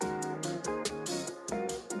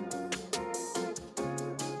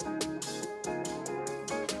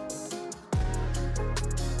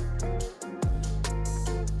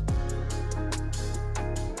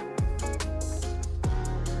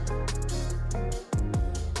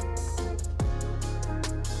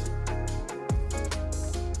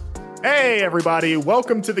Hey, everybody,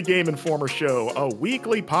 welcome to the Game Informer Show, a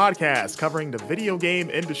weekly podcast covering the video game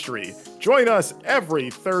industry. Join us every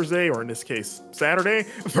Thursday, or in this case, Saturday,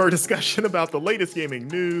 for a discussion about the latest gaming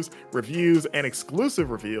news, reviews, and exclusive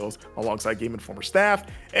reveals alongside Game Informer staff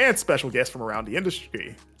and special guests from around the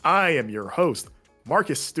industry. I am your host,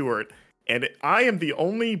 Marcus Stewart, and I am the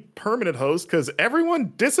only permanent host because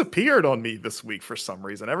everyone disappeared on me this week for some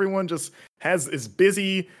reason. Everyone just is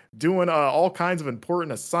busy doing all kinds of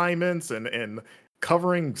important assignments and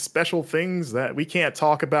covering special things that we can't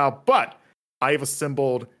talk about. But I have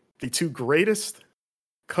assembled the two greatest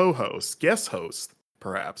co-hosts, guest hosts,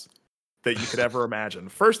 perhaps, that you could ever imagine.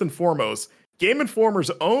 First and foremost, Game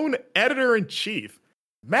Informer's own editor-in-chief,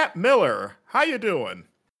 Matt Miller. How you doing?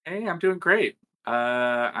 Hey, I'm doing great.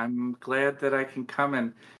 I'm glad that I can come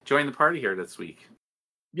and join the party here this week.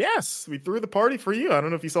 Yes, we threw the party for you. I don't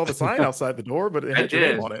know if you saw the sign outside the door, but it had your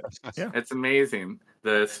name on it. Yeah, it's amazing.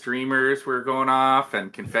 The streamers were going off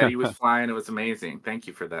and confetti was flying. It was amazing. Thank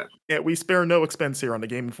you for that. Yeah, we spare no expense here on the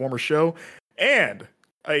Game Informer Show. And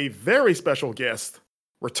a very special guest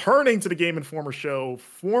returning to the Game Informer Show,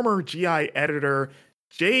 former GI editor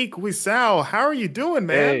Jay Guisao. How are you doing,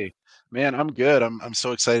 man? Hey, man, I'm good. I'm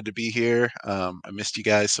so excited to be here. I missed you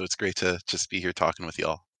guys, so it's great to just be here talking with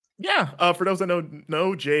y'all. Yeah, for those that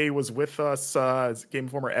know, Jay was with us as Game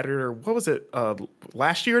Informer editor. What was it,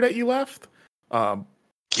 last year that you left?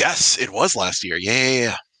 Yes, it was last year.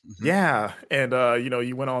 Yeah. Mm-hmm. Yeah, and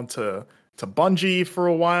you went on to Bungie for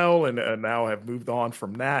a while, and now have moved on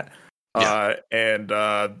from that. Yeah.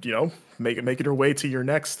 Making your way to your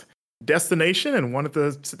next destination, and wanted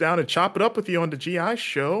to sit down and chop it up with you on the GI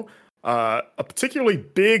show. A particularly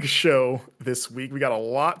big show this week. We got a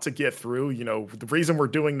lot to get through. The reason we're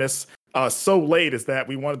doing this so late is that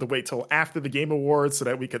we wanted to wait till after the Game Awards so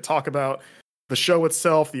that we could talk about the show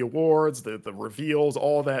itself, the awards, the reveals,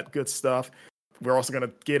 all that good stuff. We're also going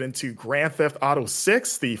to get into Grand Theft Auto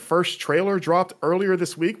 6. The first trailer dropped earlier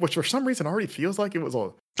this week, which for some reason already feels like it was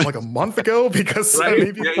like a month ago because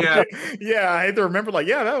right? Yeah, I had to remember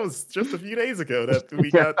that was just a few days ago that we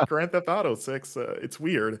got Grand Theft Auto 6. It's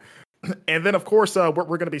weird. And then, of course, what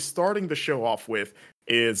we're going to be starting the show off with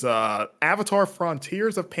is Avatar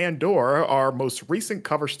Frontiers of Pandora, our most recent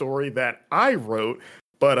cover story that I wrote.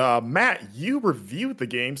 But Matt, you reviewed the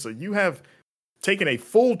game, so you have taken a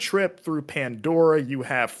full trip through Pandora. You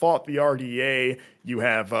have fought the RDA. You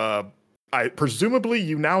have, presumably,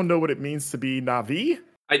 you now know what it means to be Na'vi?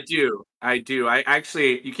 I do. I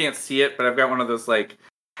actually, you can't see it, but I've got one of those,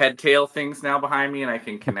 head tail things now behind me, and I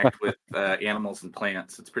can connect with animals and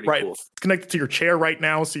plants. It's pretty cool. It's connected to your chair right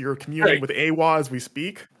now, so you're communing with Awa as we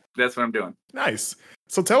speak. That's what I'm doing. Nice.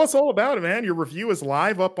 So tell us all about it, man. Your review is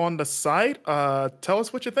live up on the site. Tell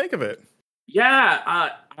us what you think of it. Yeah,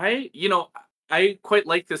 I quite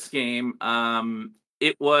like this game.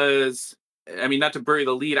 It was, not to bury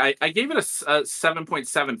the lead, I gave it a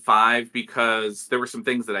 7.75 because there were some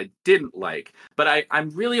things that I didn't like. But I'm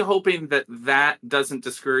really hoping that doesn't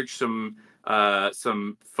discourage some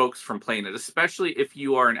folks from playing it, especially if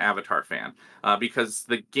you are an Avatar fan, because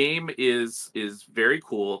the game is very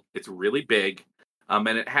cool. It's really big, and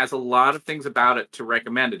it has a lot of things about it to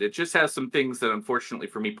recommend it. It just has some things that, unfortunately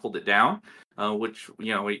for me, pulled it down, which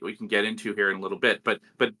we can get into here in a little bit. But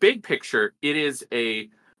big picture, it is a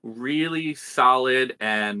really solid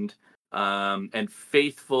and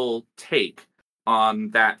faithful take on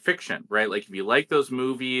that fiction, right? Like, if you like those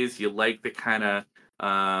movies, you like the kind of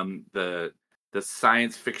the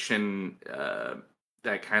science fiction,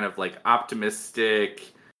 that kind of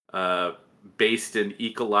optimistic, based in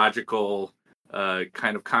ecological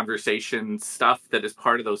kind of conversation stuff that is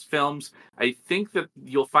part of those films, I think that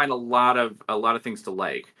you'll find a lot of things to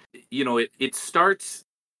like. It starts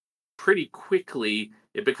pretty quickly.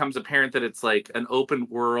 It becomes apparent that it's like an open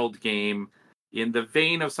world game in the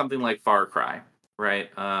vein of something like Far Cry, right?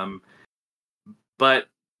 But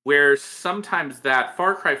where sometimes that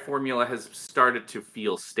Far Cry formula has started to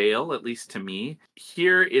feel stale, at least to me,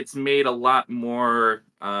 here it's made a lot more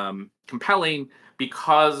compelling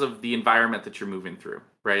because of the environment that you're moving through,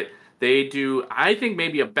 right? They do, I think,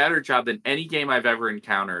 maybe a better job than any game I've ever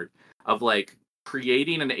encountered of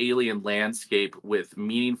creating an alien landscape with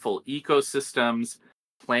meaningful ecosystems,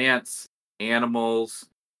 plants, animals,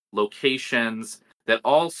 locations that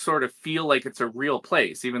all sort of feel like it's a real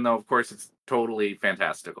place, even though, of course, it's totally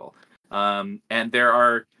fantastical. And there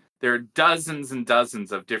are dozens and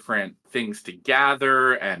dozens of different things to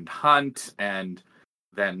gather and hunt, and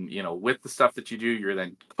then, with the stuff that you do, you're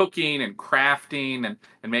then cooking and crafting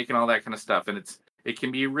and making all that kind of stuff. And it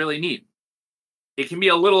can be really neat. It can be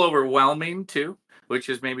a little overwhelming too, which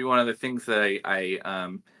is maybe one of the things that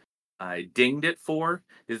I dinged it for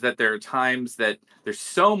is that there are times that there's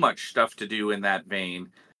so much stuff to do in that vein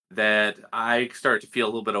that I start to feel a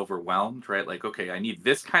little bit overwhelmed, right? Like, okay, I need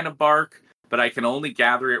this kind of bark, but I can only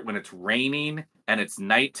gather it when it's raining and it's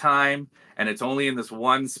nighttime and it's only in this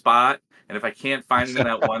one spot. And if I can't find it in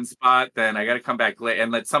that one spot, then I got to come back late.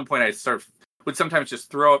 And at some point, would sometimes just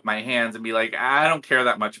throw up my hands and be like, I don't care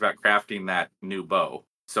that much about crafting that new bow,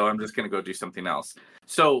 so I'm just going to go do something else.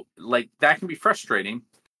 So, like, that can be frustrating,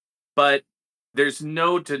 but there's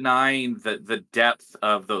no denying the depth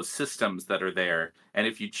of those systems that are there. And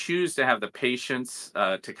if you choose to have the patience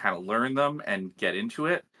to kind of learn them and get into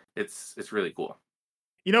it, it's really cool.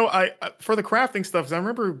 You know, I for the crafting stuff, 'cause I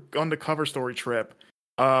remember on the cover story trip,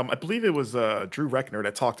 I believe it was Drew Reckner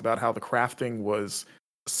that talked about how the crafting was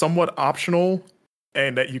somewhat optional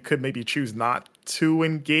and that you could maybe choose not to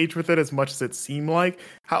engage with it as much as it seemed like.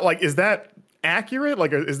 How, like, is that accurate?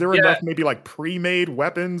 Like, is there enough maybe like pre-made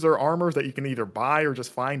weapons or armors that you can either buy or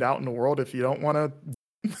just find out in the world if you don't want to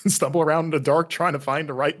stumble around in the dark trying to find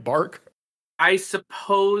the right bark? I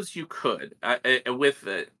suppose you could. I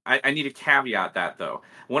need to caveat that though.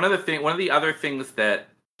 One of the other things that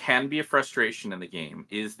can be a frustration in the game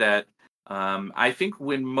is that I think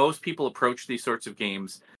when most people approach these sorts of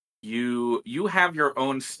games, you have your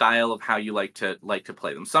own style of how you like to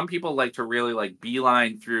play them. Some people like to really like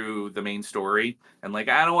beeline through the main story and like,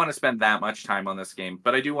 I don't want to spend that much time on this game,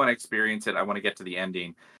 but I do want to experience it. I want to get to the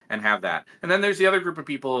ending and have that. And then there's the other group of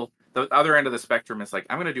people. The other end of the spectrum is like,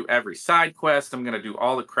 I'm going to do every side quest. I'm going to do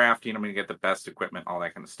all the crafting. I'm going to get the best equipment, all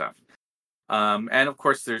that kind of stuff. And of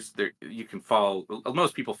course,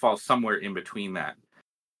 most people fall somewhere in between that.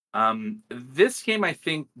 This game, I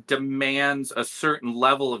think, demands a certain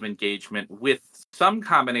level of engagement with some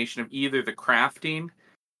combination of either the crafting,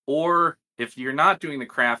 or if you're not doing the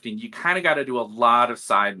crafting, you kind of got to do a lot of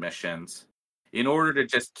side missions in order to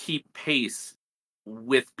just keep pace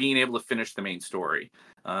with being able to finish the main story.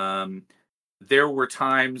 There were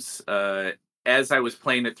times as I was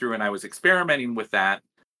playing it through and I was experimenting with that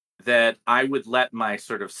I would let my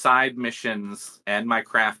sort of side missions and my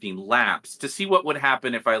crafting lapse to see what would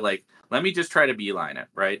happen if I let me just try to beeline it,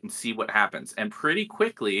 right? And see what happens. And pretty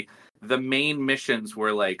quickly, the main missions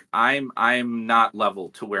were like, I'm not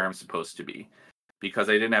leveled to where I'm supposed to be because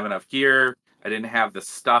I didn't have enough gear. I didn't have the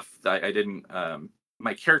stuff that I didn't,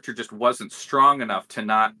 my character just wasn't strong enough to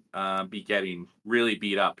not be getting really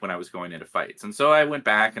beat up when I was going into fights. And so I went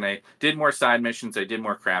back and I did more side missions. I did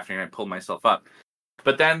more crafting and I pulled myself up.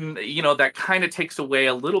 But then, that kind of takes away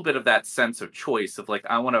a little bit of that sense of choice of like,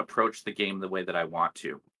 I want to approach the game the way that I want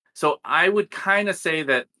to. So I would kind of say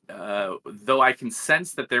that though I can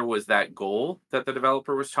sense that there was that goal that the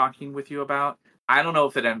developer was talking with you about, I don't know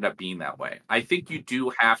if it ended up being that way. I think you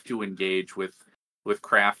do have to engage with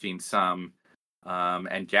crafting some,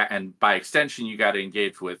 and by extension, you got to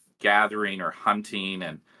engage with gathering or hunting,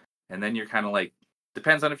 and then you're kind of like,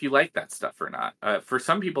 depends on if you like that stuff or not. For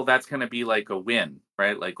some people, that's going to be like a win,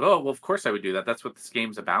 right? Like, oh, well, of course I would do that. That's what this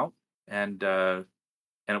game's about, and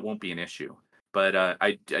it won't be an issue. But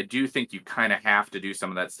I do think you kind of have to do some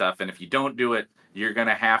of that stuff, and if you don't do it, you're going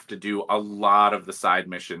to have to do a lot of the side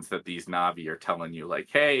missions that these Na'vi are telling you, like,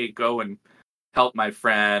 hey, go and help my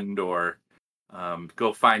friend, or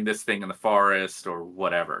go find this thing in the forest, or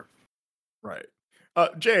whatever. Right.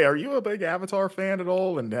 Jay, are you a big Avatar fan at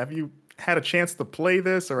all? And have you had a chance to play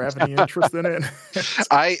this or have any interest in it?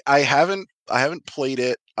 I haven't played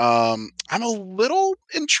it. I'm a little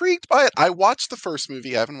intrigued by it. I watched the first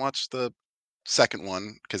movie. I haven't watched the second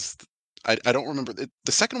one because I don't remember.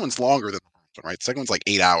 The second one's longer than the first one, right? The second one's like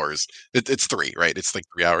 8 hours. It's 3, right? It's like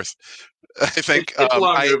 3 hours. I think it's a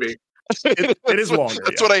long movie. It is longer.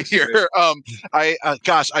 That's what I hear.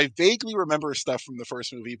 I vaguely remember stuff from the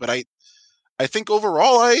first movie, but I think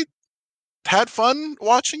overall I had fun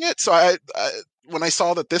watching it. So I when I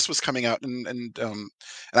saw that this was coming out, and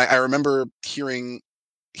I remember hearing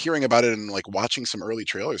about it and like watching some early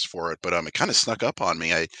trailers for it, but it kind of snuck up on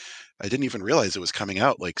me. I didn't even realize it was coming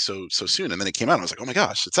out like so soon, and then it came out. And I was like, oh my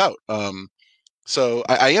gosh, it's out. So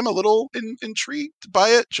I am a little intrigued by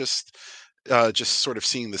it. Just sort of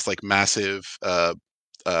seeing this like massive,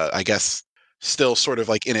 I guess, still sort of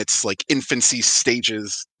like in its like infancy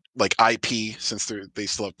stages, like IP, since they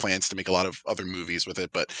still have plans to make a lot of other movies with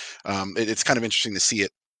it. But it's kind of interesting to see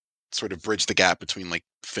it sort of bridge the gap between like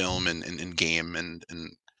film and game,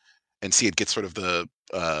 and see it get sort of the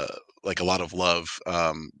like a lot of love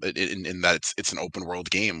in that it's an open world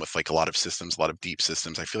game with like a lot of systems, a lot of deep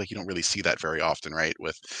systems. I feel like you don't really see that very often, right?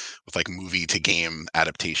 With like movie to game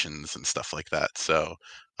adaptations and stuff like that. So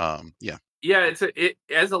yeah. Yeah, it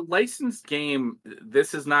as a licensed game,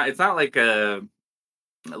 it's not like a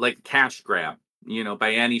like cash grab,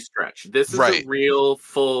 by any stretch. This is a Right. real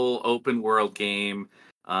full open world game,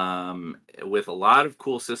 with a lot of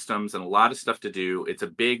cool systems and a lot of stuff to do. It's a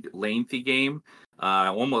big, lengthy game,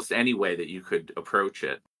 almost any way that you could approach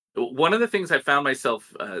it. One of the things I found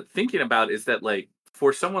myself thinking about is that, like,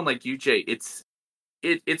 for someone like you, Jay, it's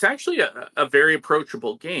actually a very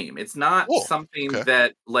approachable game. It's not Oh, something okay.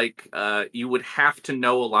 that, like, you would have to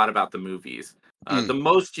know a lot about the movies. The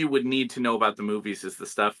most you would need to know about the movies is the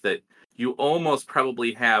stuff that you almost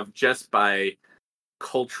probably have just by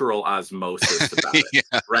cultural osmosis about it,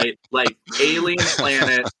 Yeah. right? Like, alien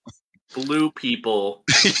planet, blue people,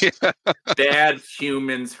 Yeah. bad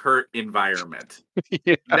humans, hurt environment.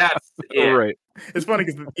 Yeah. That's it. Right. It's funny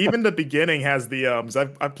because even the beginning has the 'cause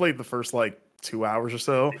I've played the first like 2 hours or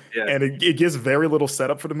so, Yeah. and it gives very little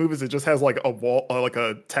setup for the movies. It just has like a wall, like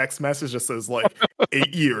a text message that says like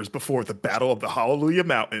 8 years before the Battle of the Hallelujah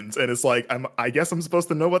Mountains, and it's like I guess I'm supposed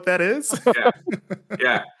to know what that is. Yeah.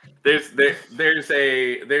 Yeah. There's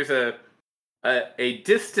a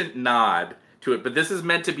distant nod to it, but this is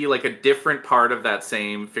meant to be like a different part of that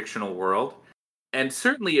same fictional world. And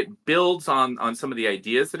certainly it builds on some of the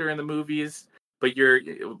ideas that are in the movies, but you're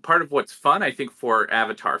part of what's fun, I think, for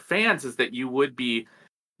Avatar fans is that you'd be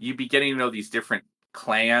getting to know these different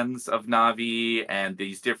clans of Navi and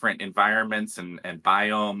these different environments and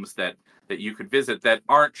biomes that you could visit that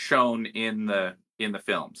aren't shown in the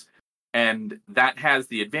films. And that has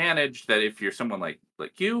the advantage that if you're someone like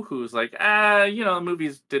you who's like, the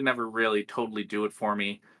movies didn't ever really totally do it for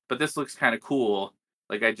me, but this looks kind of cool.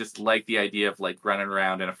 Like, I just like the idea of like running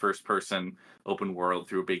around in a first person open world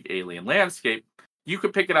through a big alien landscape. You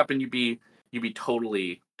could pick it up and you'd be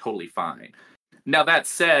totally fine. Now that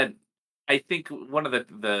said, I think one of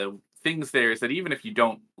the things there is that even if you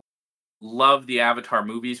don't love the Avatar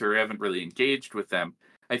movies or haven't really engaged with them,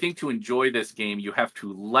 I think to enjoy this game, you have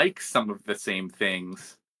to like some of the same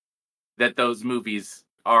things that those movies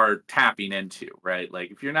are tapping into, right?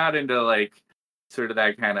 Like, if you're not into like sort of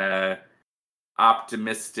that kind of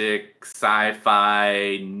optimistic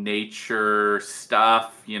sci-fi nature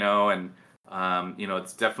stuff, and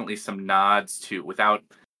it's definitely some nods to, without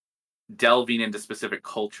delving into specific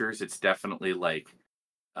cultures, it's definitely like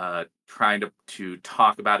trying to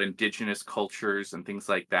talk about indigenous cultures and things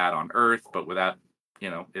like that on Earth, but without,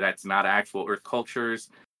 that's not actual Earth cultures.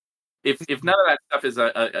 If none of that stuff is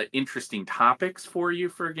a interesting topics for you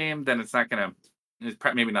for a game, then it's not gonna. There's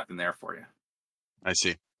maybe nothing there for you. I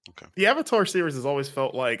see. Okay. The Avatar series has always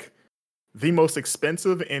felt like the most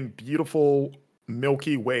expensive and beautiful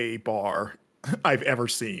Milky Way bar I've ever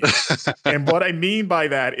seen. And what I mean by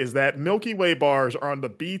that is that Milky Way bars are on the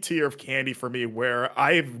B tier of candy for me, where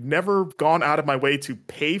I've never gone out of my way to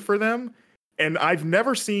pay for them. And I've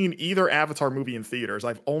never seen either Avatar movie in theaters.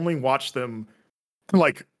 I've only watched them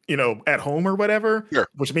like, at home or whatever, Sure.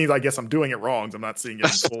 which means I guess I'm doing it wrong. I'm not seeing it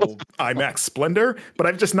in full IMAX splendor, but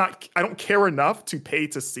I don't care enough to pay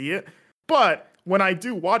to see it. But when I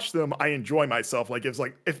do watch them, I enjoy myself. Like, it's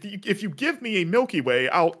like, if you give me a Milky Way,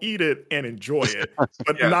 I'll eat it and enjoy it,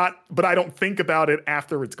 but Yeah. but I don't think about it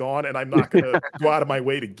after it's gone, and I'm not going to go out of my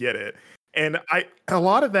way to get it. And a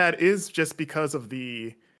lot of that is just because of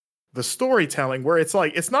the storytelling, where it's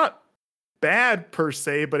like, it's not bad per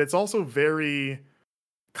se, but it's also very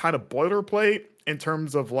kind of boilerplate in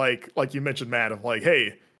terms of like you mentioned, Matt, of like,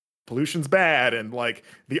 hey, pollution's bad, and like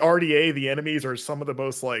the RDA, the enemies are some of the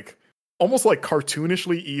most like almost like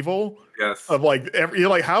cartoonishly evil. Yes. Of like you're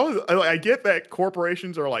like, I get that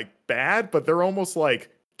corporations are like bad, but they're almost like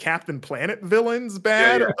Captain Planet villains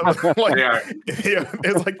bad. Yeah. Like, They are.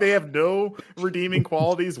 it's like they have no redeeming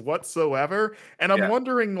qualities whatsoever. And I'm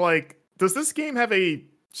wondering, like, does this game have a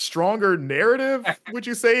stronger narrative, would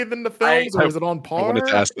you say, than the films, or is it on par? I wanted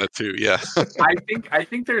to ask that too. Yeah. I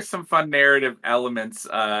think there's some fun narrative elements,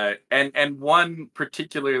 and one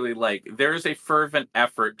particularly, like, there's a fervent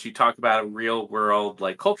effort to talk about a real world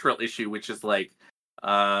like cultural issue, which is like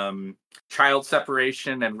child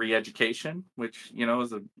separation and re-education, which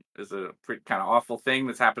is a pretty kind of awful thing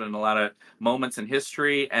that's happened in a lot of moments in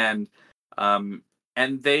history, and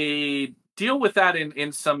they deal with that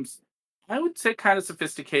in some, I would say, kind of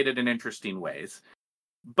sophisticated and interesting ways.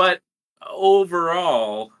 But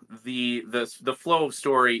overall, the flow of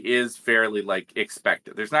story is fairly like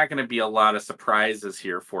expected. There's not going to be a lot of surprises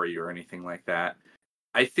here for you or anything like that.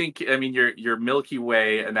 I think, I mean, your Milky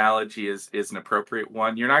Way analogy is an appropriate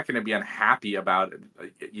one. You're not going to be unhappy about it,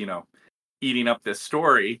 eating up this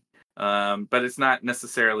story, but it's not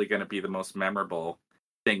necessarily going to be the most memorable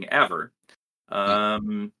thing ever. I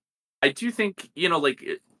do think,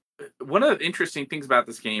 one of the interesting things about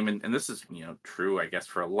this game, and this is, true, I guess,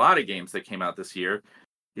 for a lot of games that came out this year,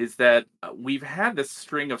 is that we've had this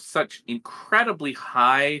string of such incredibly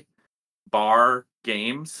high bar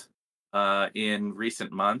games in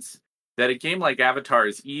recent months that a game like Avatar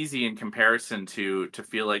is easy in comparison to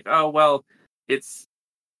feel like, oh well, it's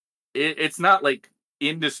it's not like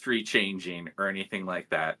industry changing or anything like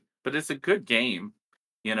that, but it's a good game,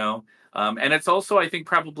 you know. And it's also, I think,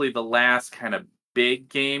 probably the last kind of big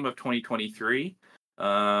game of 2023,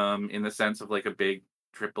 in the sense of like a big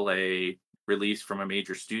AAA release from a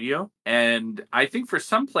major studio. And I think for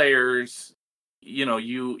some players, you know,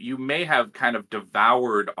 you may have kind of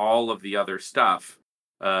devoured all of the other stuff,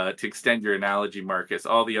 to extend your analogy, Marcus,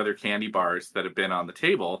 all the other candy bars that have been on the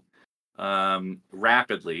table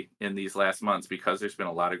rapidly in these last months, because there's been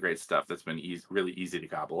a lot of great stuff that's been really easy to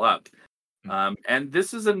gobble up. And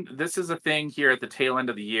this is a thing here at the tail end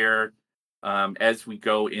of the year, as we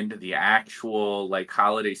go into the actual like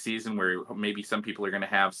holiday season, where maybe some people are going to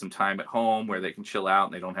have some time at home where they can chill out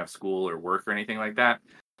and they don't have school or work or anything like that.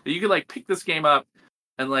 You could like pick this game up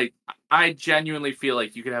and like, I genuinely feel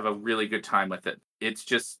like you could have a really good time with it. It's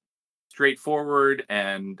just straightforward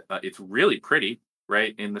and it's really pretty,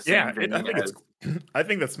 right? In the same vein as... I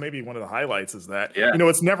think that's maybe one of the highlights is that, Yeah. you know,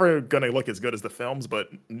 it's never going to look as good as the films, but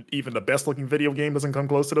even the best looking video game doesn't come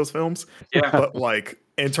close to those films. Yeah. But like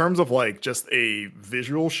in terms of like just a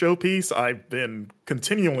visual showpiece, I've been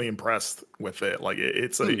continually impressed with it. Like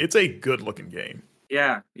it's a good looking game.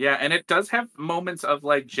 Yeah. And it does have moments of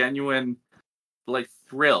like genuine like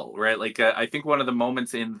thrill, right? Like I think one of the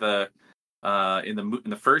moments in the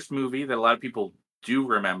first movie that a lot of people do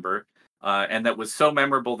remember, and that was so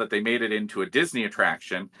memorable that they made it into a Disney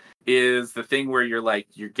attraction, is the thing where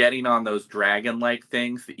you're getting on those dragon-like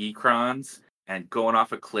things, the Ekrons, and going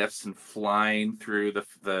off of cliffs and flying through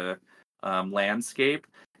the landscape.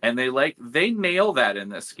 And they nail that in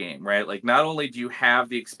this game, right? Like, not only do you have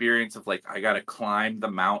the experience of like, I got to climb the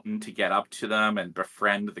mountain to get up to them and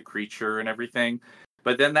befriend the creature and everything,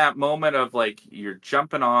 but then that moment of like, you're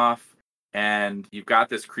jumping off and you've got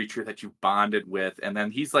this creature that you bonded with, and then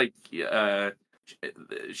he's like, he or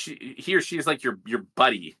she is like your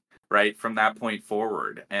buddy, right, from that point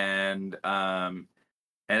forward, and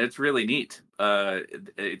it's really neat.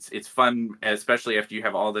 It's fun, especially after you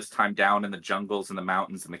have all this time down in the jungles and the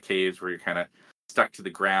mountains and the caves where you're kind of stuck to the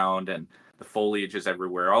ground and the foliage is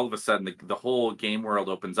everywhere. All of a sudden, the whole game world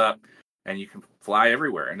opens up and you can fly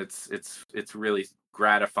everywhere, and it's really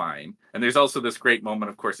gratifying. And there's also this great moment,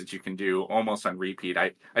 of course, that you can do almost on repeat.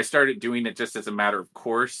 I started doing it just as a matter of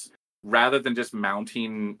course, rather than just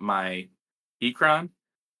mounting my Ekron.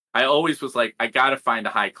 I always was like, I gotta find a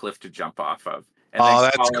high cliff to jump off of, and then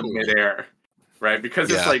that's fall cool. in midair, right? Because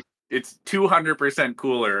it's like, it's 200%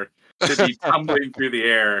 cooler to be tumbling through the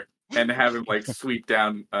air and have him like sweep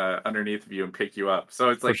down underneath of you and pick you up. So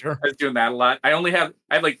it's like, sure. I was doing that a lot. I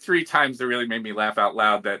had like 3 times that really made me laugh out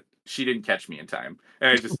loud that she didn't catch me in time,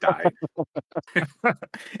 and I just died.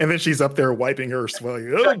 And then she's up there wiping her sweat.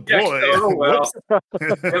 Oh boy! Oh, well,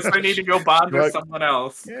 guess I need to go bond with someone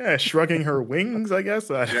else. Yeah, shrugging her wings, I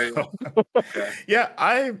guess. Yeah.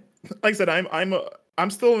 Like I said, I'm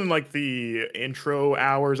still in like the intro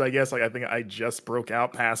hours, I guess. Like I think I just broke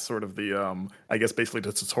out past sort of the I guess basically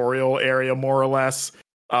the tutorial area more or less.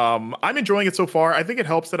 I'm enjoying it so far. I think it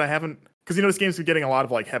helps that I haven't, because you know this game's been getting a lot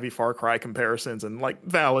of like heavy Far Cry comparisons, and like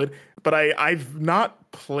valid, but I've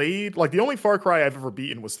not played, like the only Far Cry I've ever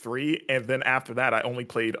beaten was 3, and then after that I only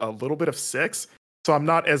played a little bit of 6. So I'm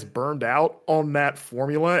not as burned out on that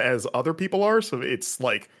formula as other people are. So it's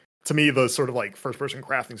like, to me, the sort of like first person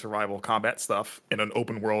crafting survival combat stuff in an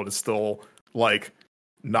open world is still like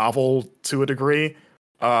novel to a degree.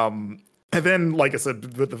 And then, like I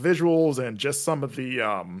said, with the visuals and just some of the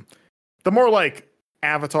more like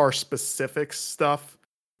Avatar specific stuff,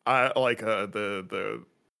 like the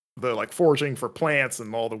like foraging for plants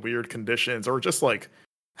and all the weird conditions, or just like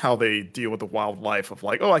how they deal with the wildlife of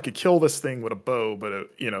like, oh, I could kill this thing with a bow, but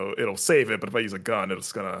it'll save it, but if I use a gun,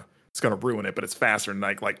 it's gonna ruin it, but it's faster. And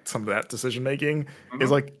like some of that decision making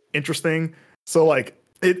is like interesting. So like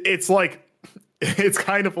it's like it's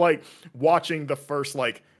kind of like watching the first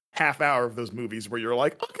like half hour of those movies where you're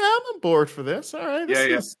like, okay, I'm on board for this. All right,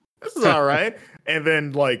 this is all right. And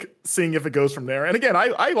then like seeing if it goes from there. And again,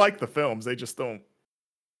 I like the films. They just don't,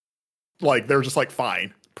 like, they're just like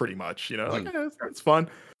fine, pretty much. You know, like it's fun.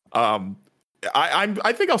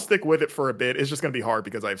 I think I'll stick with it for a bit. It's just going to be hard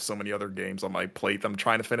because I have so many other games on my plate that I'm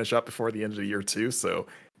trying to finish up before the end of the year too. So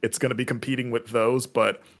it's going to be competing with those.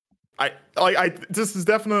 But this is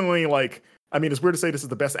definitely like, I mean, it's weird to say this is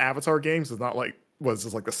the best Avatar game. So it's not like, was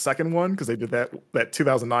this like the second one? Because they did that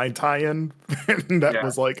 2009 tie-in and that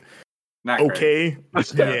was like, not okay.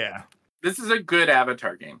 Yeah. This is a good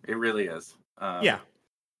Avatar game. It really is. Yeah.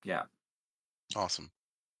 Awesome.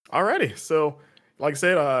 Alrighty. So, like I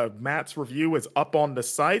said, Matt's review is up on the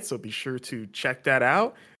site, so be sure to check that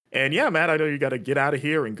out. And yeah, Matt, I know you got to get out of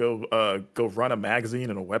here and go run a magazine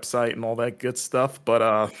and a website and all that good stuff.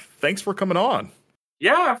 But thanks for coming on.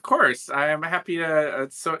 Yeah, of course. I am happy to.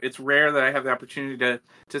 It's rare that I have the opportunity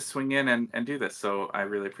to swing in and do this. So I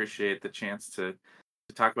really appreciate the chance to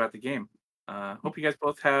talk about the game. Hope you guys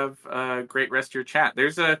both have a great rest of your chat.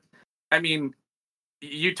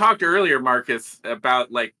 You talked earlier, Marcus,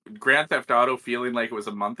 about like Grand Theft Auto feeling like it was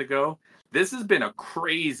a month ago. This has been a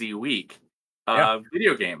crazy week of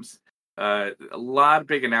video games. A lot of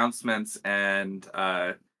big announcements and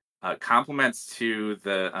compliments to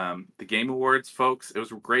the Game Awards folks. It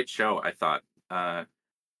was a great show, I thought,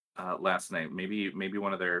 last night. Maybe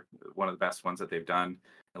one of the best ones that they've done.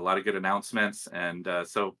 A lot of good announcements, and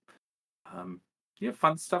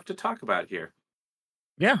fun stuff to talk about here.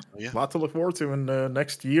 Yeah, a lot to look forward to in the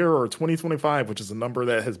next year or 2025, which is a number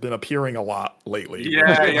that has been appearing a lot lately.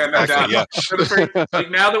 Yeah, no doubt. Yeah.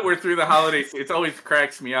 Like now that we're through the holidays, it always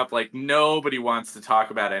cracks me up. Like nobody wants to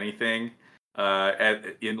talk about anything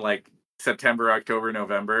in like September, October,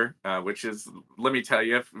 November, which is, let me tell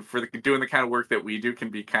you, for doing the kind of work that we do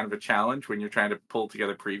can be kind of a challenge when you're trying to pull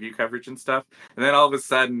together preview coverage and stuff. And then all of a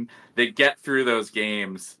sudden they get through those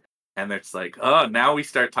games and it's like, oh, now we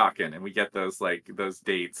start talking and we get those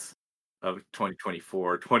dates of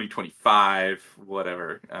 2024, 2025,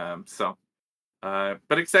 whatever. But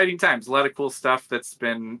exciting times, a lot of cool stuff that's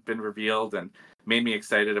been revealed and made me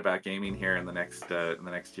excited about gaming here in the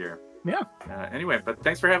next year. Yeah. Anyway, but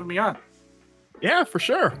thanks for having me on. Yeah, for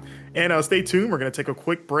sure. And stay tuned. We're going to take a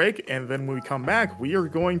quick break. And then when we come back, we are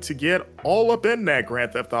going to get all up in that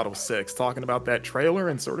Grand Theft Auto 6, talking about that trailer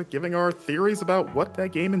and sort of giving our theories about what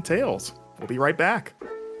that game entails. We'll be right back.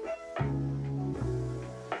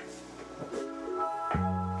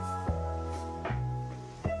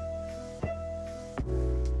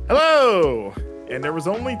 Hello. And there was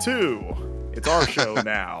only two. It's our show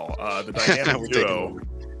now. The Dynamic Duo.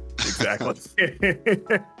 Exactly.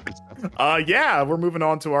 We're moving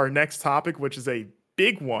on to our next topic, which is a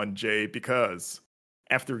big one, Jay, because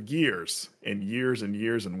after years and years and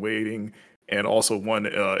years and waiting, and also one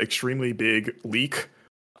extremely big leak,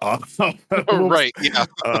 Right, yeah.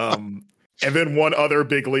 And then one other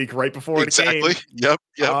big leak right before it came. Yep.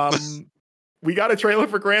 We got a trailer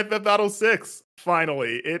for Grand Theft Auto 6.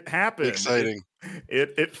 Finally, it happened. Exciting.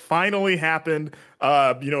 It finally happened.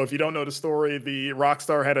 If you don't know the story, the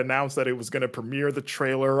Rockstar had announced that it was going to premiere the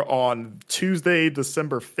trailer on Tuesday,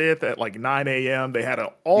 December 5th at like 9 a.m. They had it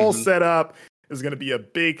all set up. It was going to be a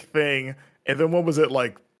big thing. And then what was it,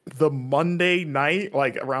 like the Monday night,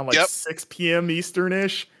 like around 6 p.m.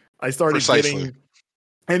 Eastern-ish, I started getting...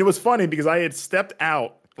 And it was funny because I had stepped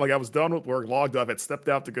out, like I was done with work, logged off, had stepped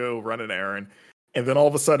out to go run an errand. And then all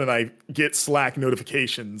of a sudden I get Slack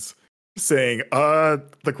notifications saying,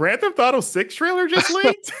 the Grand Theft Auto 6 trailer just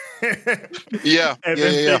leaked.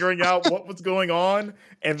 Figuring out what was going on.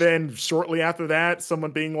 And then shortly after that,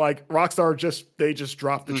 someone being like, Rockstar just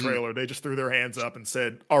dropped the trailer. They just threw their hands up and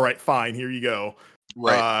said, all right, fine, here you go.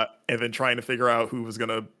 Right. And then trying to figure out who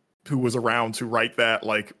was around to write that,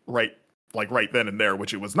 right then and there,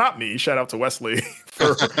 which it was not me. Shout out to Wesley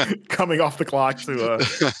for coming off the clock to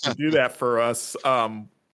do that for us.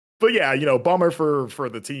 But yeah, bummer for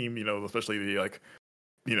the team, especially the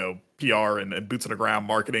PR and boots on the ground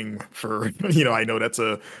marketing for, I know that's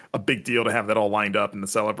a big deal to have that all lined up and to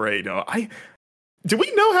celebrate. Do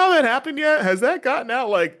we know how that happened yet? Has that gotten out?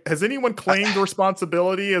 Like, has anyone claimed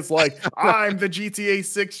responsibility as like, I'm the GTA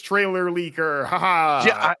 6 trailer leaker? Haha.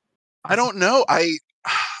 Yeah, I don't know.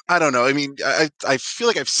 I don't know. I mean, I feel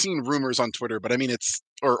like I've seen rumors on Twitter, but I mean, it's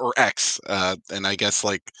or X, and I guess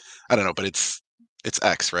I don't know, but it's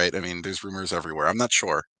X, right? I mean, there's rumors everywhere. I'm not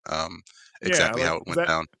sure exactly how it went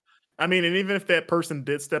down. I mean, and even if that person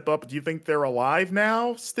did step up, do you think they're alive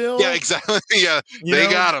now still? Yeah, exactly. Yeah, they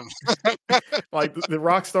got him. Like the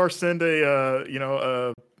Rockstar send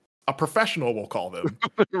a professional, we'll call them,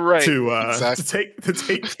 right? To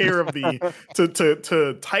take care of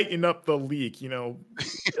to tighten up the leak.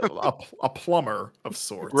 A plumber of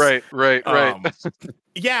sorts. Right.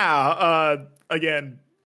 Again,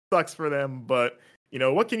 sucks for them, but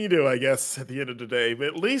what can you do? I guess at the end of the day, but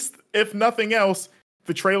at least if nothing else,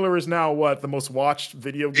 the trailer is now the most watched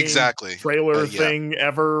video game trailer thing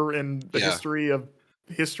ever in the history of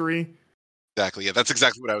history. Exactly. Yeah, that's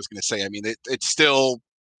exactly what I was going to say. I mean, it's still.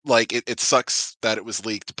 It sucks that it was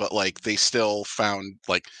leaked, but they still found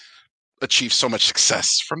achieved so much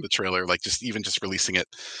success from the trailer, like just releasing it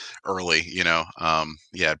early, yeah,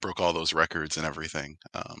 it broke all those records and everything.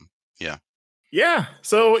 Yeah. Yeah.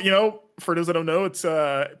 So, for those that don't know, it's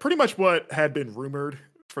pretty much what had been rumored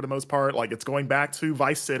for the most part. Like, it's going back to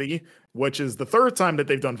Vice City, which is the third time that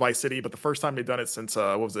they've done Vice City, but the first time they've done it since,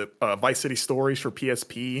 Vice City Stories for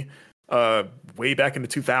PSP, way back in the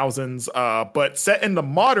 2000s, but set in the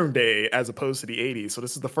modern day as opposed to the 80s. So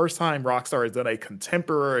this is the first time Rockstar has done a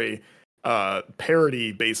contemporary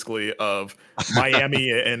parody, basically, of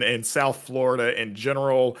Miami and South Florida in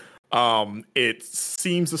general. It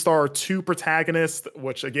seems to star two protagonists,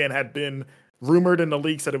 which again had been rumored in the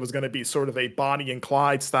leaks that it was going to be sort of a Bonnie and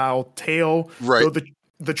Clyde style tale. Right. So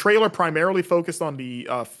the trailer primarily focused on the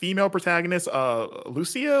female protagonist,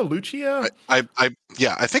 Lucia. I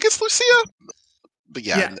think it's Lucia. But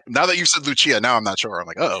yeah, now that you said Lucia, now I'm not sure. I'm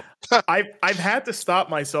like, oh. I've had to stop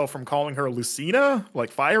myself from calling her Lucina,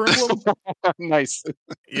 like Fire Emblem. Nice.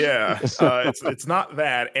 Yeah, it's not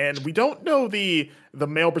that, and we don't know the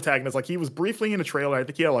male protagonist. Like, he was briefly in a trailer. I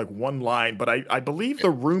think he had like one line, but I believe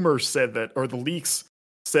the rumors said that, or the leaks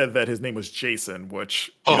said that his name was Jason. Which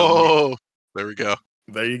there we go.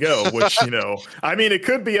 There you go. Which I mean, it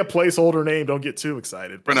could be a placeholder name. Don't get too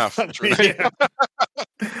excited. For now. Yeah.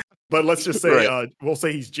 But let's just say we'll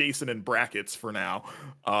say he's Jason in brackets for now.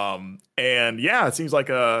 And yeah, it seems like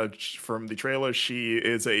from the trailer, she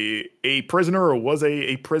is a prisoner, or was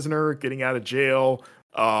a prisoner getting out of jail.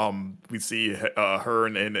 We see her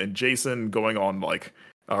and Jason going on like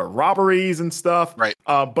robberies and stuff. Right.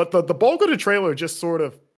 But the bulk of the trailer just sort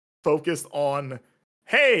of focused on,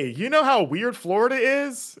 hey, you know how weird Florida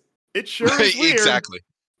is? It sure is weird. Exactly.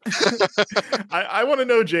 I want to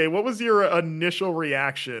know, Jay, what was your initial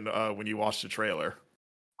reaction when you watched the trailer?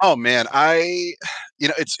 Oh man,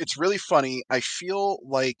 it's really funny. I feel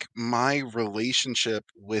like my relationship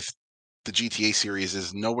with the GTA series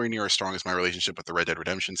is nowhere near as strong as my relationship with the Red Dead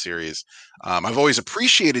Redemption series. I've always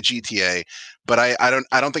appreciated GTA, but I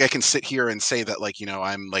don't think I can sit here and say that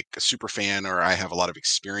I'm like a super fan or I have a lot of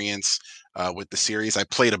experience with the series. I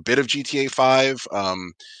played a bit of GTA 5.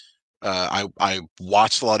 I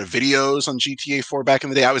watched a lot of videos on GTA 4 back in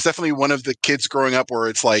the day. I was definitely one of the kids growing up where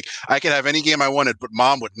it's like I could have any game I wanted, but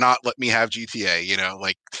mom would not let me have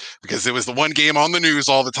GTA, because it was the one game on the news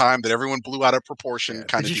all the time that everyone blew out of proportion. Yeah.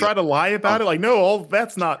 Kind Did of. you try to lie about it? Like, no, all of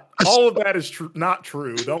that is not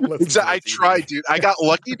true. Don't listen. Exactly. I tried, dude. I got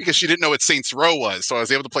lucky because she didn't know what Saints Row was, so I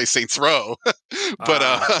was able to play Saints Row. But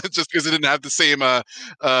just because it didn't have the same it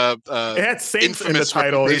had Saints in the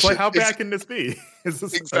title. It's like, how bad can this be?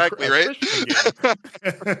 Exactly right.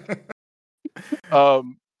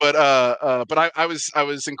 But I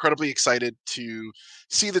was incredibly excited to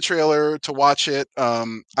see the trailer, to watch it.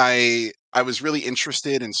 I was really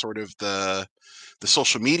interested in sort of the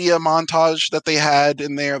social media montage that they had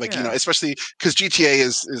in there, especially because GTA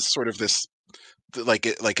is sort of this like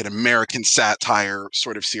an American satire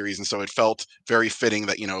sort of series, and so it felt very fitting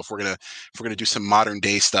that if we're gonna do some modern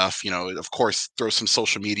day stuff, of course throw some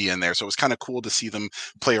social media in there. So it was kind of cool to see them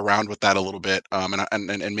play around with that a little bit.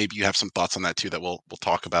 And maybe you have some thoughts on that too that we'll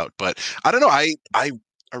talk about. But I don't know. I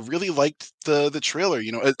really liked the trailer.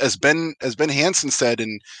 As Ben Hansen said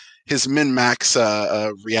in his min-max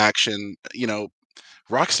reaction,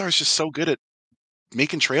 Rockstar is just so good at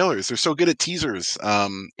making trailers. They're so good at teasers. I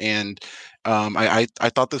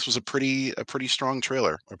thought this was a pretty strong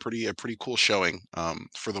trailer, a pretty cool showing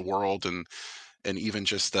for the world and even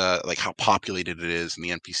just like how populated it is and the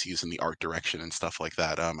NPCs and the art direction and stuff like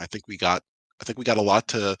that. I think we got a lot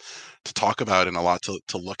to talk about and a lot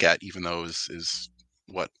to look at, even though is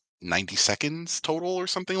what 90 seconds total or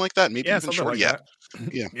something like that. Maybe even shorter. Like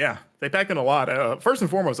yeah, they packed in a lot. First and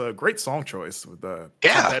foremost, a great song choice with Tom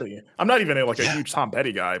Petty. I'm not even a huge Tom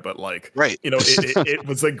Petty guy, but it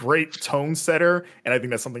was a great tone setter, and I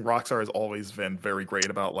think that's something Rockstar has always been very great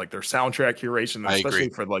about, like their soundtrack curation, especially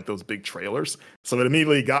for like those big trailers. So it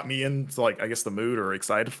immediately got me into I guess the mood or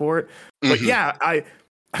excited for it. But yeah,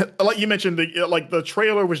 like you mentioned, the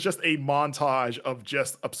trailer was just a montage of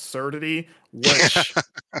just absurdity, which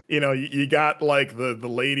you got like the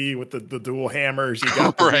lady with the dual hammers, you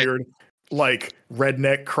got the weird like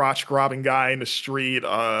redneck crotch grabbing guy in the street,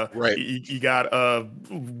 you got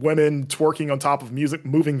women twerking on top of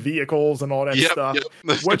moving vehicles and all that stuff.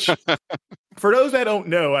 Which for those that don't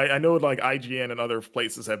know, I know like IGN and other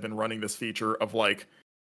places have been running this feature of like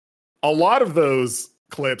a lot of those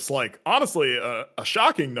clips, like honestly a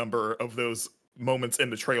shocking number of those moments in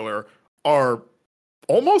the trailer are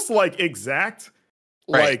almost like exact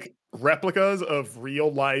like replicas of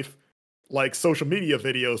real life like social media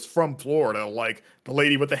videos from Florida, like the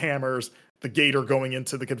lady with the hammers, the gator going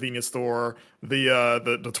into the convenience store,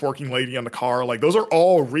 the twerking lady on the car. Like those are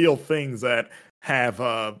all real things that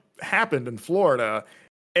have happened in Florida,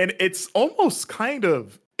 and it's almost kind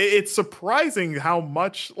of it's surprising how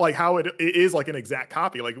much like how it is like an exact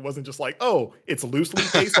copy. Like it wasn't just like, oh, it's loosely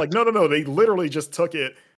based. Like no, they literally just took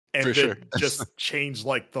it and just changed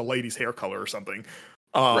like the lady's hair color or something.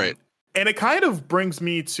 Right. And it kind of brings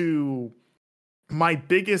me to my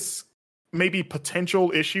biggest maybe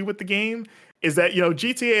potential issue with the game is that, you know,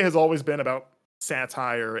 GTA has always been about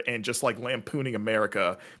satire and just like lampooning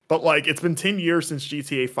America. But like it's been 10 years since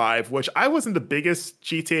GTA 5, which I wasn't the biggest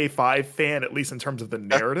GTA 5 fan, at least in terms of the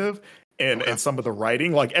narrative and some of the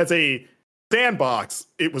writing. Like as a sandbox,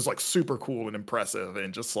 it was like super cool and impressive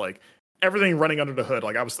and just like everything running under the hood.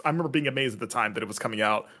 Like I remember being amazed at the time that it was coming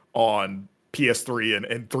out on PS3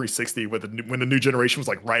 and 360 when the new generation was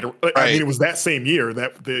like right. I mean, it was that same year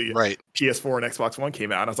that the PS4 and Xbox One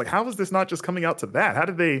came out. And I was like, how is this not just coming out to that? How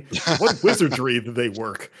did they? What wizardry did they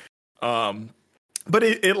work? But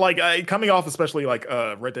it like coming off especially like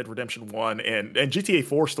Red Dead Redemption 1 and GTA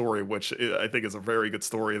 4 story, which I think is a very good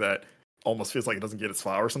story that almost feels like it doesn't get its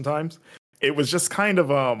flowers sometimes. It was just kind of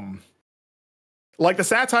like the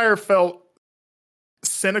satire felt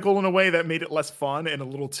cynical in a way that made it less fun and a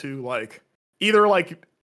little too like either like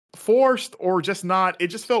forced or just not. It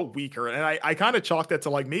just felt weaker. And I kind of chalked that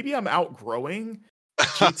to like maybe I'm outgrowing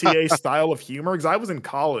GTA style of humor because I was in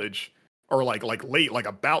college or like late, like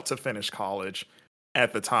about to finish college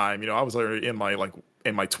at the time. You know, I was already in my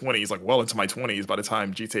 20s, like well into my 20s by the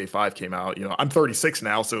time GTA 5 came out. You know, I'm 36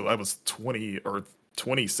 now, so I was 20 or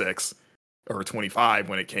 26 or 25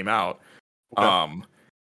 when it came out. Okay.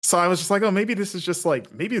 So I was just like, oh, maybe this is just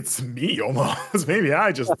like, maybe it's me almost. Maybe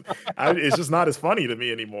it's just not as funny to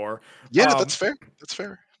me anymore. Yeah, that's fair. That's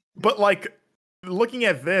fair. But like looking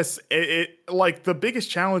at this, it like the biggest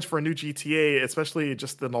challenge for a new GTA, especially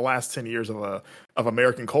just in the last 10 years of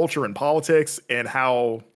American culture and politics and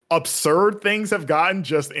how absurd things have gotten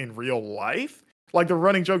just in real life. Like the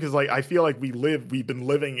running joke is like, I feel like we've been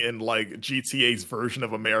living in like GTA's version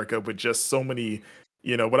of America with just so many,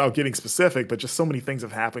 you know, without getting specific, but just so many things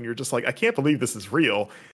have happened. You're just like, I can't believe this is real.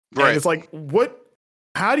 Right. And it's like,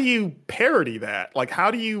 how do you parody that? Like, how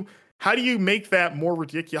do you make that more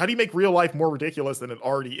ridiculous? How do you make real life more ridiculous than it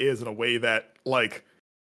already is in a way that like,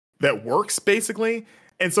 that works basically?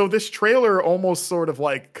 And so this trailer almost sort of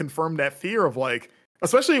like confirmed that fear of like,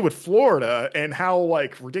 especially with Florida and how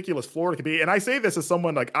like ridiculous Florida can be. And I say this as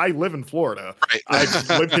someone like I live in Florida. Right. I've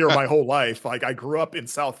lived here my whole life. Like I grew up in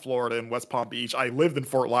South Florida in West Palm Beach. I lived in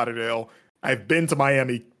Fort Lauderdale. I've been to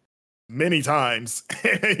Miami many times,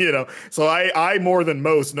 you know, so I more than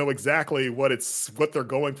most know exactly what they're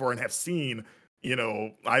going for and have seen, you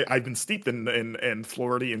know, I've been steeped in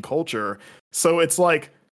Floridian culture. So it's like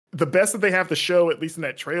the best that they have to show, at least in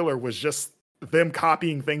that trailer, was just them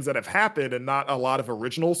copying things that have happened and not a lot of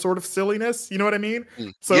original sort of silliness. You know what I mean?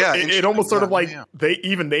 So it almost sort of like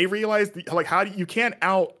they realized like you can't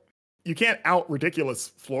out ridiculous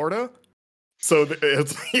Florida. So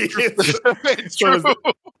it's true.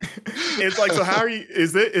 It's like, so how are you,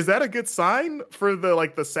 is that a good sign for the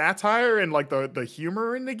like the satire and like the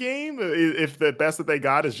humor in the game? If the best that they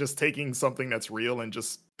got is just taking something that's real and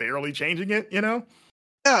just barely changing it, you know?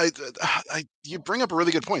 Yeah, you bring up a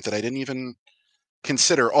really good point that I didn't even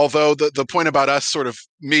consider. Although the point about us sort of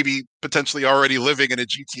maybe potentially already living in a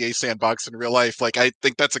GTA sandbox in real life, like I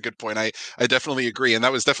think that's a good point. I definitely agree, and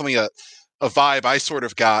that was definitely a vibe I sort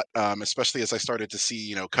of got, especially as I started to see,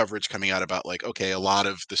 you know, coverage coming out about like, okay, a lot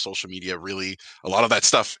of the social media a lot of that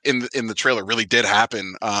stuff in the trailer really did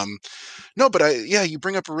happen. No, but you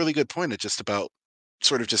bring up a really good point. It's just about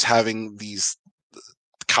sort of just having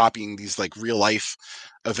copying these like real life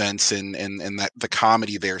events and that the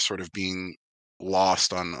comedy there sort of being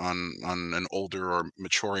lost on an older or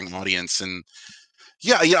maturing audience. And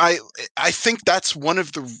I think that's one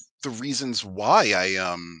of the reasons why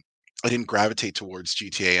I didn't gravitate towards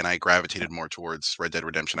GTA and I gravitated more towards Red Dead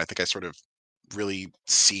Redemption. I think I sort of really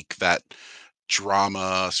seek that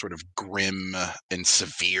drama, sort of grim and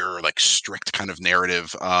severe, like strict kind of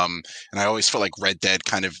narrative. And I always felt like Red Dead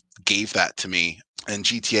kind of gave that to me. And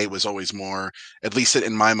GTA was always more, at least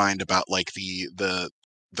in my mind, about like the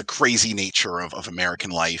crazy nature of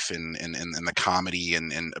American life and the comedy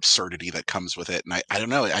and absurdity that comes with it. And I don't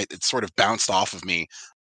know, it sort of bounced off of me.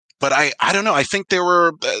 But I don't know. I think there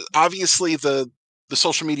were obviously the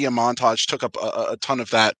social media montage took up a ton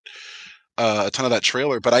of that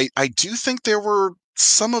trailer. But I do think there were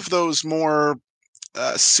some of those more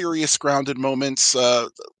serious, grounded moments,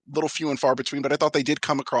 little few and far between. But I thought they did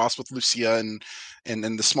come across with Lucia and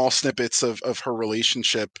the small snippets of her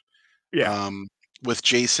relationship Yeah. With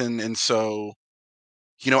Jason, and so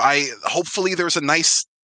I hopefully there's a nice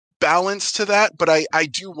balance to that, but I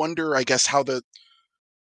do wonder, I guess, how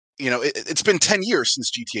it's been 10 years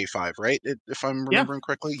since GTA 5, right? If I'm Yeah. remembering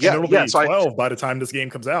correctly. And Yeah, it'll yeah. be So 12 by the time this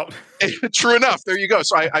game comes out. true enough. There you go.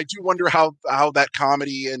 So I do wonder how that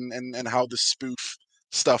comedy and how the spoof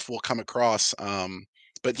stuff will come across.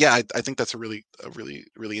 But yeah, I think that's a really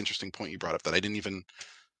really interesting point you brought up that I didn't even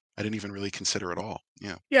really consider at all.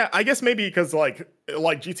 Yeah. Yeah, I guess maybe because like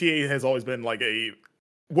GTA has always been like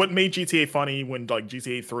what made GTA funny when like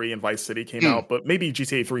GTA 3 and Vice City came out, but maybe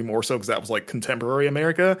GTA 3 more so because that was like contemporary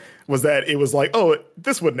America, was that it was like, oh,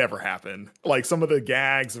 this would never happen. Like some of the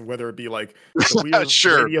gags, whether it be like the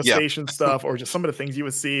weird radio station stuff or just some of the things you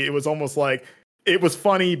would see, it was almost like it was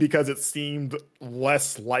funny because it seemed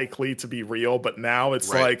less likely to be real, but now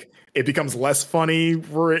it's like it becomes less funny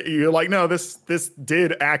where you're like, no, this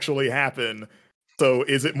did actually happen. So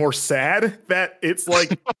is it more sad that it's like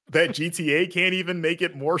that GTA can't even make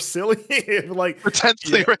it more silly? Like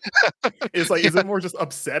potentially, it's like, is it more just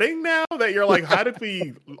upsetting now that you're like, how did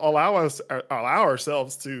we allow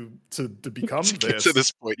ourselves to become this to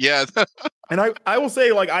this point? Yeah. And I will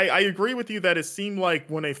say, like, I agree with you that it seemed like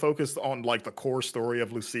when they focused on like the core story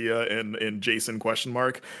of Lucia and Jason ?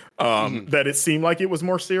 That it seemed like it was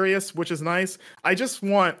more serious, which is nice. I just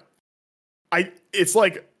want it's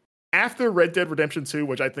like after Red Dead Redemption 2,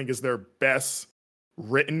 which I think is their best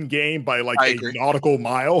written game by like a nautical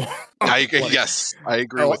mile. I agree. Yes, I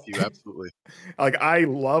agree with you. Absolutely. Like I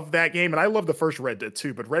love that game and I love the first Red Dead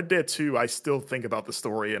 2, but Red Dead 2, I still think about the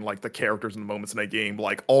story and like the characters and the moments in that game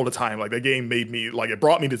like all the time. Like that game made me like, it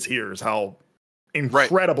brought me to tears how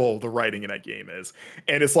incredible the writing in that game is.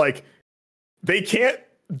 And it's like, they can't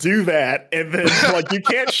do that. And then like, you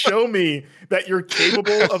can't show me that you're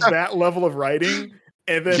capable of that level of writing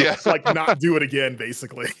and then like not do it again,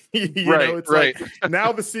 basically. you know, it's like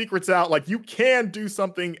now the secret's out. Like you can do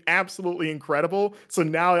something absolutely incredible. So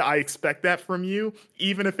now I expect that from you,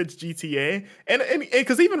 even if it's GTA. And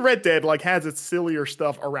because even Red Dead like has its sillier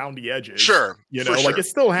stuff around the edges. Sure. You know, like it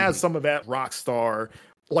still has some of that Rockstar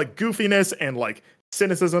like goofiness and like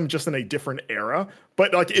cynicism just in a different era.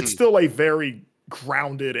 But like it's still a very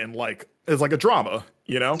grounded and like it's like a drama,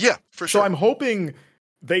 you know? Yeah, for sure. So I'm hoping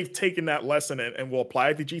they've taken that lesson and will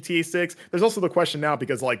apply it to GTA 6. There's also the question now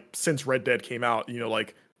because like since Red Dead came out, you know,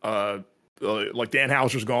 like Dan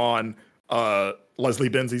Houser's gone, Leslie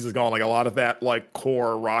Benzies is gone. Like a lot of that like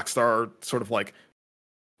core Rockstar sort of like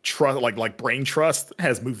trust, like brain trust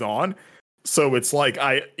has moved on. So it's like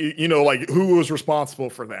you know, like who was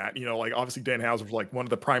responsible for that? You know, like obviously Dan Houser was like one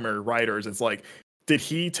of the primary writers. It's like, did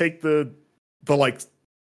he take the like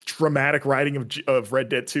dramatic writing of Red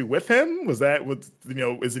Dead 2 with him? Was you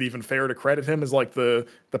know, is it even fair to credit him as like the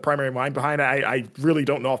primary mind behind it? I really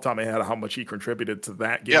don't know off the top of my head how much he contributed to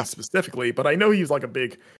that game specifically, but I know he's like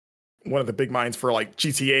one of the big minds for like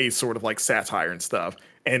GTA sort of like satire and stuff.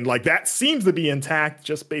 And like that seems to be intact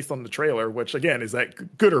just based on the trailer, which again, is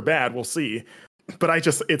that good or bad? We'll see. But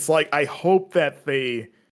it's like, I hope that they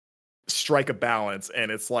strike a balance and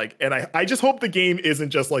it's like, and I just hope the game isn't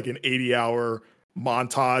just like an 80-hour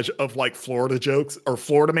montage of like Florida jokes or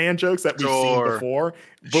Florida man jokes that we've seen before,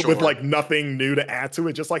 but with like nothing new to add to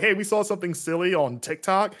it. Just like, hey, we saw something silly on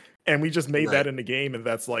TikTok and we just made that in the game, and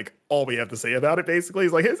that's like all we have to say about it. Basically,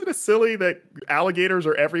 it's like, isn't it silly that alligators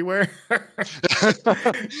are everywhere?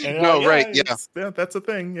 No, that's a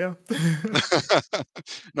thing. Yeah.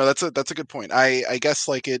 No, that's a good point. I guess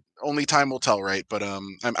like it only time will tell, right? But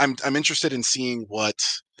I'm interested in seeing what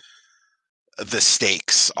the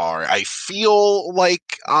stakes are. I feel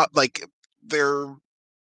like there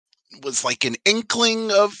was like an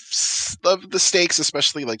inkling of the stakes,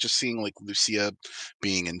 especially like just seeing like Lucia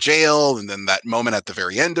being in jail, and then that moment at the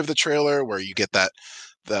very end of the trailer where you get that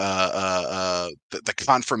the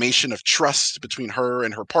confirmation of trust between her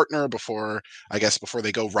and her partner before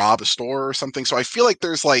they go rob a store or something. So I feel like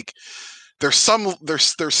there's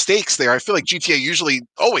stakes there. I feel like GTA usually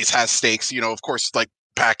always has stakes, you know, of course, like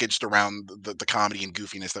packaged around the comedy and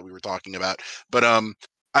goofiness that we were talking about. But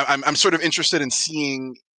I'm sort of interested in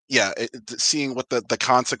seeing what the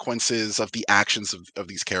consequences of the actions of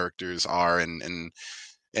these characters are, and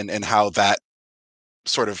how that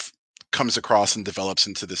sort of comes across and develops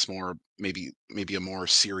into this more maybe a more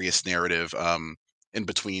serious narrative in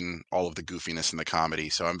between all of the goofiness and the comedy.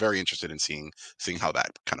 So I'm very interested in seeing how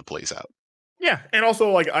that kind of plays out. Yeah, and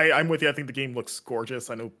also like I'm with you. I think the game looks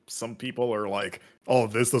gorgeous. I know some people are like, "Oh,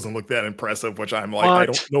 this doesn't look that impressive," which I'm like, I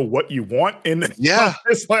don't What? know what you want in Yeah.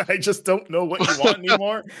 this. Like, I just don't know what you want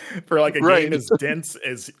anymore for like a Right. game as dense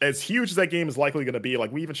as huge as that game is likely going to be.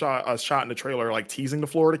 Like we even shot a shot in the trailer, like teasing the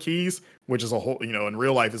Florida Keys, which is a whole, in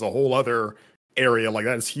real life is a whole other area. Like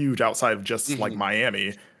that is huge outside of just like Mhm.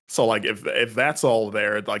 Miami. So like if that's all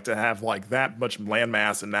there, like to have like that much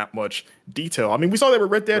landmass and that much detail. I mean, we saw that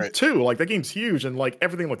with Red Dead Right. 2. Like that game's huge and like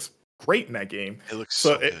everything looks great in that game. It looks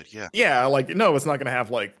So so good. Yeah. yeah, like no, it's not gonna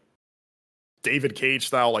have like David Cage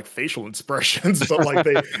style like facial expressions, but like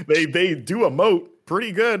they do emote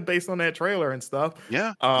pretty good based on that trailer and stuff.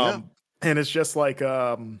 Yeah. Yeah. Um, and it's just like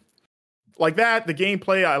that, the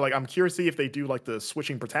gameplay, I'm curious to see if they do like the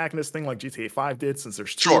switching protagonist thing like GTA 5 did, since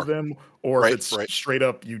there's two of Sure. them, or if Right. it's Right. straight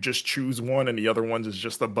up you just choose one and the other one is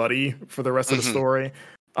just a buddy for the rest of the Hmm. story.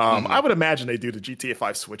 I Hmm. would imagine they do the GTA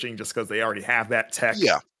 5 switching just because they already have that tech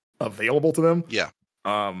Yeah. available to them. Yeah.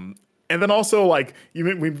 Um, and then also like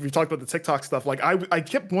we talked about the TikTok stuff. Like I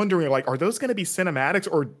kept wondering like, are those going to be cinematics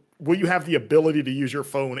or will you have the ability to use your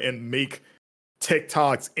phone and make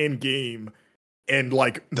TikToks in game and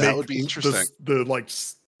like That make would be interesting. the like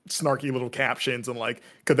snarky little captions and like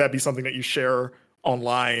could that be something that you share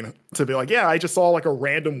online to be like, yeah, I just saw like a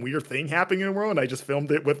random weird thing happening in the world and I just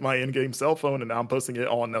filmed it with my in-game cell phone and now I'm posting it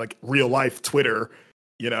on like real life Twitter,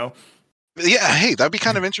 you know? Yeah. Hey, that'd be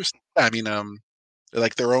kind of interesting. I mean,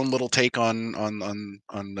 like their own little take on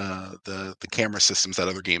the camera systems that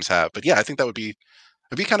other games have. But yeah, I think that would be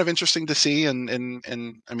it'd be kind of interesting to see. And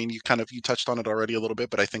I mean, you touched on it already a little bit,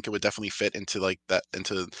 but I think it would definitely fit into like that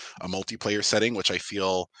into a multiplayer setting, which I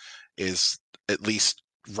feel is at least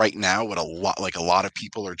right now what a lot of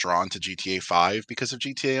people are drawn to GTA 5 because of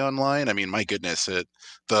GTA Online. I mean, my goodness,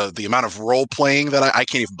 the amount of role playing that I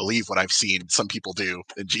can't even believe what I've seen some people do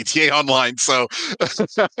in GTA Online. So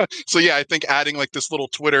so yeah, I think adding like this little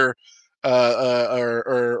Twitter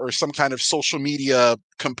or some kind of social media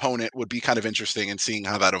component would be kind of interesting, and seeing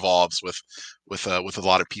how that evolves with a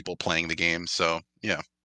lot of people playing the game. So yeah.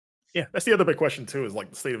 Yeah, that's the other big question too, is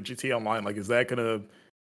like the state of GTA Online. Like, is that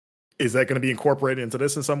gonna be incorporated into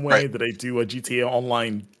this in some Right. way? Did they do a GTA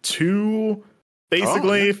Online 2 Oh yeah.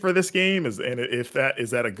 basically for this game? If that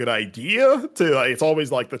is that a good idea? To like, it's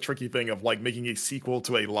always like the tricky thing of like making a sequel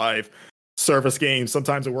to a live service game.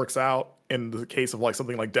 Sometimes it works out in the case of like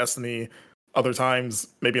something like Destiny. Other times,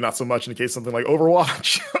 maybe not so much in the case of something like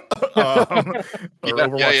Overwatch, um, or Yeah. Yeah.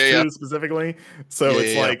 Overwatch Yeah. Yeah. 2 specifically. So Yeah.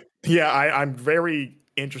 it's Yeah. like, yeah, I'm very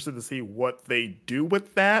interested to see what they do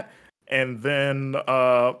with that. And then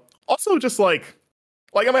also just like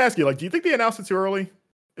I'm gonna ask you, like, do you think they announced it too early?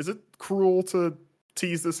 Is it cruel to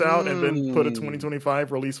tease this out and then put a Mm.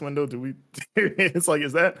 2025 release window? Do we it's like,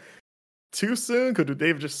 is that too soon? Could they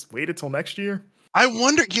have just waited till next year? I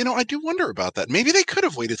wonder, I do wonder about that. Maybe they could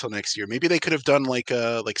have waited till next year. Maybe they could have done like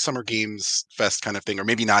a like Summer Games Fest kind of thing, or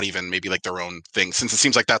maybe not even, maybe like their own thing, since it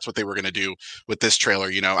seems like that's what they were going to do with this trailer.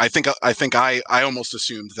 I almost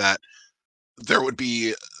assumed that there would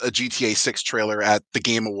be a GTA 6 trailer at the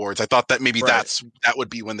Game Awards. I thought that maybe Right. that would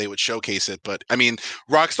be when they would showcase it. But I mean,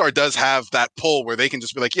 Rockstar does have that pull where they can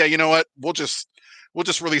just be like, yeah, you know what? We'll just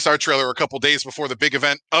release our trailer a couple days before the big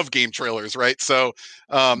event of game trailers, right? So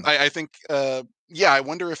I think yeah, I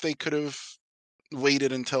wonder if they could have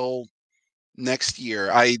waited until next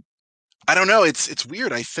year. I don't know. It's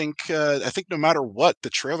weird. I think no matter what, the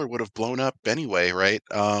trailer would have blown up anyway, right?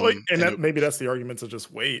 Like, and And that maybe that's the argument to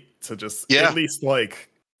just wait to just at yeah, least like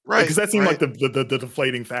right, because that seemed like right, the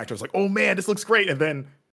deflating factor. It's like, oh man, this looks great, and then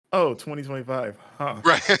 2025, huh?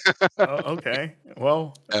 right. Okay,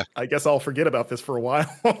 well, Yeah. I guess I'll forget about this for a while.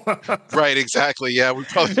 Right, exactly. Yeah, we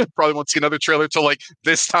probably won't see another trailer till like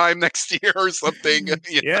this time next year or something. Yeah,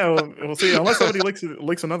 Yeah, we'll see. Unless somebody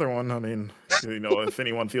leaks another one. I mean, if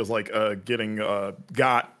anyone feels like getting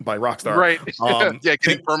got by Rockstar, right. um, Yeah,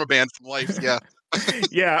 getting permabanned from life. Yeah.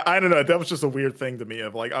 yeah, I don't know. That was just a weird thing to me.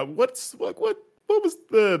 Of like, what was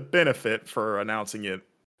the benefit for announcing it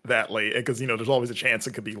that late? Because there's always a chance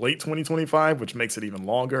it could be late 2025, which makes it even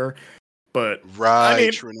longer. But I Right.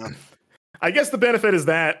 mean, True enough. I guess the benefit is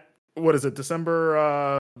that what is it?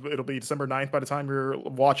 December. It'll be December 9th by the time you're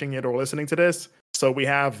watching it or listening to this. So we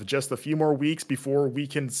have just a few more weeks before we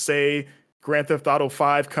can say Grand Theft Auto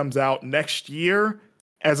 5 comes out next year,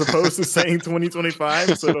 as opposed to saying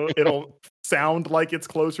 2025. So it'll sound like it's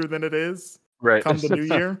closer than it is Right. come the new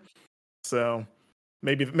year. So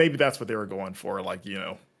maybe that's what they were going for. Like,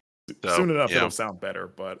 So, soon enough yeah. it'll sound better.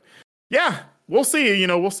 But yeah, we'll see.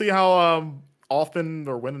 We'll see how often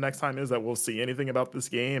or when the next time is that we'll see anything about this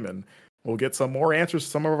game, and we'll get some more answers to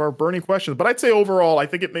some of our burning questions. But I'd say overall, I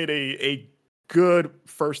think it made a good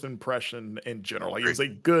first impression in general. Like, it was a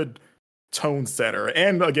good tone setter,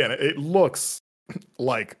 and again, it looks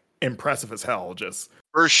like impressive as hell, just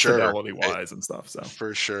for sure, fidelity wise and stuff. So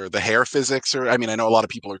for sure, the hair physics are. I mean, I know a lot of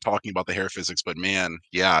people are talking about the hair physics, but man,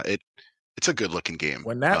 yeah, it's a good looking game.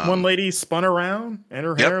 When that one lady spun around and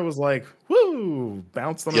her hair was like, woo,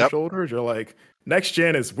 bounced on her shoulders, you're like, next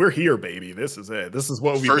gen is, we're here, baby. This is it. This is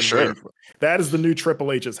what we've been waiting for. That is the new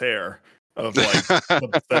Triple H's hair of like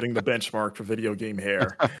setting the benchmark for video game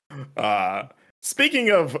hair. Speaking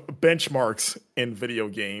of benchmarks in video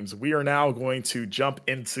games, we are now going to jump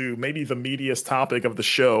into maybe the meatiest topic of the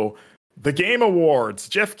show, the Game Awards,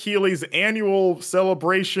 Jeff Keighley's annual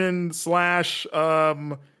celebration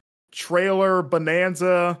 / trailer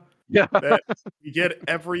bonanza that we get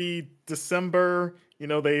every December. You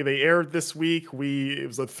know, they aired this week. It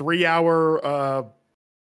was a 3-hour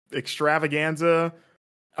extravaganza,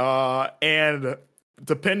 and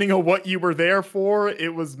depending on what you were there for,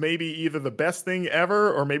 it was maybe either the best thing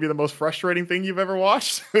ever or maybe the most frustrating thing you've ever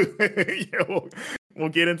watched. We'll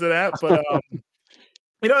get into that, but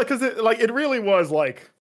you know, because it really was like,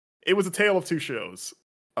 it was a tale of two shows.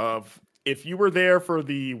 Of if you were there for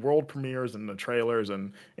the world premieres and the trailers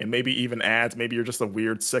and maybe even ads, maybe you're just a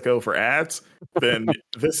weird sicko for ads, then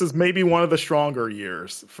this is maybe one of the stronger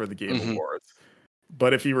years for the Game Awards.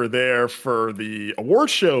 But if you were there for the award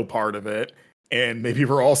show part of it, and maybe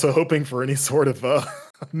we're also hoping for any sort of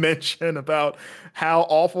mention about how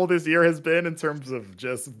awful this year has been in terms of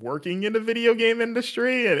just working in the video game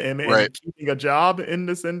industry and keeping a job in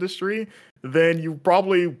this industry, then you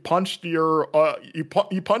probably punched you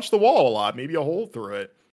punched the wall a lot, maybe a hole through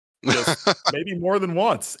it, just maybe more than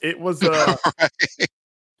once. It was, and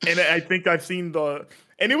I think I've seen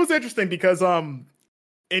and it was interesting because and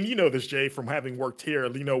you know this, Jay, from having worked here,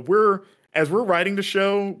 you know, as we're writing the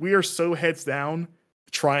show, we are so heads down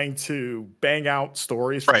trying to bang out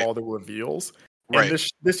stories from all the reveals. And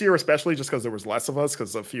this year, especially just because there was less of us,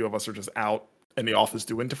 because a few of us are just out in the office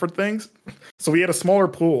doing different things. So we had a smaller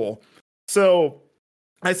pool. So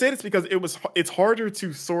I say this because it's harder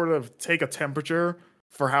to sort of take a temperature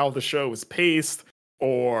for how the show is paced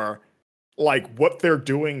or like what they're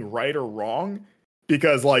doing right or wrong.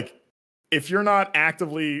 Because like, if you're not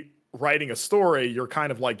actively writing a story, you're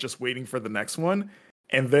kind of like just waiting for the next one.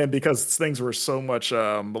 And then because things were so much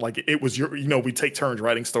like it was we take turns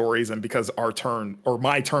writing stories, and because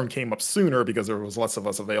my turn came up sooner because there was less of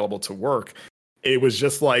us available to work, it was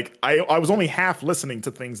just like I was only half listening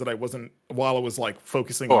to things that I wasn't, while I was like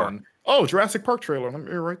focusing on Jurassic Park trailer, let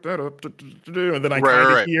me write that up, and then I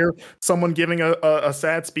kind of hear someone giving a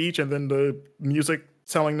sad speech and then the music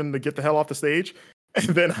telling them to get the hell off the stage. And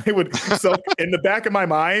then I would, so in the back of my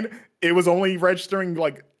mind, it was only registering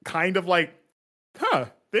like, kind of like,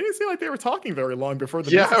 they didn't seem like they were talking very long before the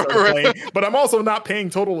music started playing. But I'm also not paying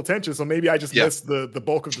total attention, so maybe I just missed the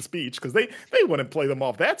bulk of the speech, because they wouldn't play them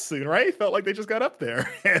off that soon, right? It felt like they just got up there.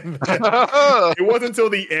 And it wasn't until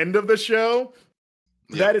the end of the show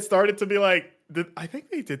that it started to be like, I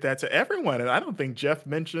think they did that to everyone. And I don't think Jeff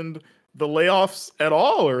mentioned the layoffs at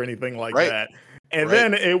all or anything like that. And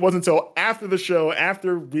then it wasn't until after the show,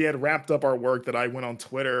 after we had wrapped up our work, that I went on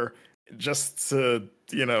Twitter just to,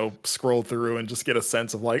 scroll through and just get a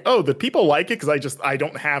sense of like, oh, the people like it, because I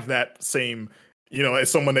don't have that same,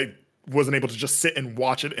 as someone that wasn't able to just sit and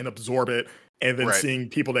watch it and absorb it. And then seeing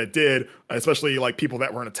people that did, especially like people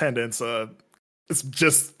that were in attendance, it's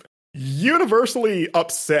just universally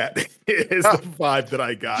upset is the vibe that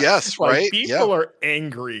I got. Yes, like, people are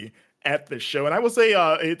angry at this show, and I will say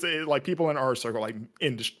it's like people in our circle, like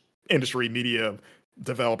industry media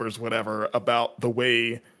developers, whatever, about the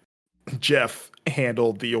way Jeff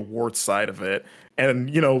handled the award side of it. And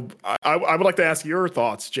I would like to ask your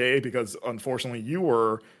thoughts, Jay, because unfortunately you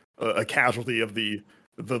were a casualty of the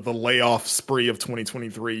layoff spree of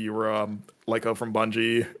 2023. You were let go from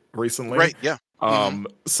Bungie recently, right? Yeah.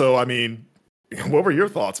 So I mean, what were your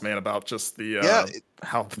thoughts, man, about just the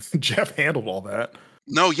how Jeff handled all that?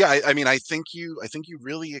 No, yeah, I mean, I think you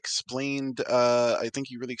really explained. I think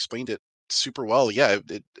you really explained it super well. Yeah,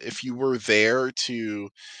 if you were there to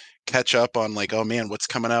catch up on like, oh man, what's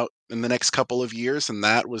coming out in the next couple of years, and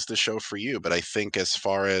that was the show for you. But I think as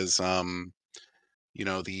far as the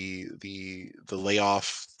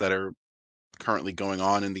layoffs that are currently going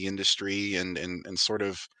on in the industry, and sort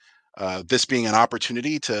of this being an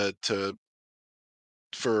opportunity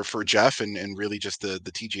for Jeff and really just the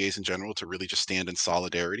TGAs in general to really just stand in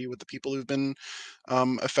solidarity with the people who've been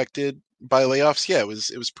affected by layoffs. Yeah, it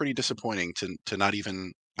was pretty disappointing to not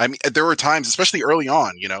even. I mean, there were times, especially early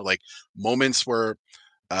on, like moments where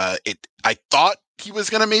I thought he was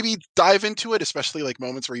gonna maybe dive into it, especially like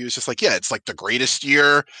moments where he was just like, yeah, it's like the greatest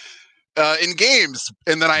year in games,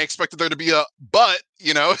 and then I expected there to be a but,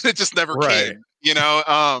 it just never Right.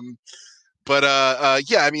 came. But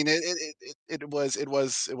yeah, I mean, it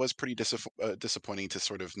was pretty disappointing to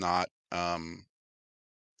sort of not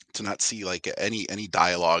to not see like any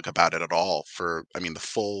dialogue about it at all for, I mean, the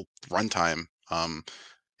full runtime.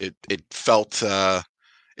 It felt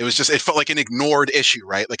it felt like an ignored issue,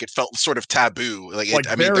 right? Like it felt sort of taboo. I mean,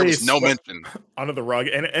 there very was no mention. under the rug,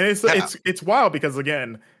 and it's Yeah. it's wild because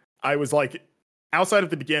again, I was like outside of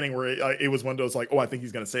the beginning where it was one of those like, oh, I think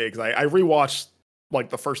he's gonna say it, because I rewatched like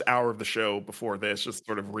the first hour of the show before this, just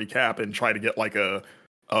sort of recap and try to get like a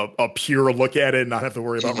pure look at it and not have to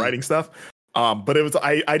worry about Mhm. writing stuff. But it was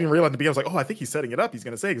I didn't realize at the beginning. I was like, oh, I think he's setting it up. He's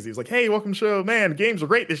gonna say, because he was like, hey, welcome to the show, man. Games were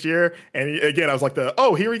great this year. And again, I was like,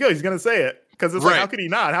 oh, here we go. He's gonna say it, because it's like, how Right. could he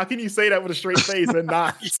not? How can you say that with a straight face and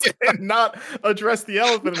not Yeah. and not address the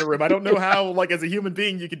elephant in the room? I don't know how, like, as a human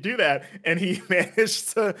being, you could do that. And he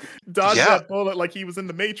managed to dodge Yeah. that bullet like he was in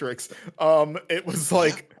the Matrix. It was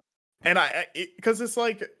like, and because it's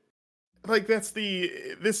like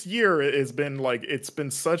this year has been like, it's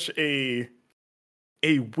been such a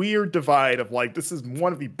weird divide of like, this is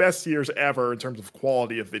one of the best years ever in terms of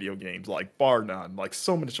quality of video games, like bar none, like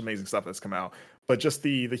so much amazing stuff that's come out, but just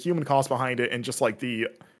the human cost behind it, and just like the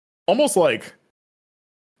almost like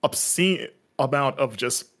obscene amount of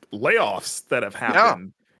just layoffs that have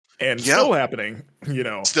happened and Yeah. still happening,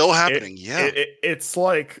 Still happening. Yeah. it's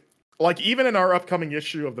like even in our upcoming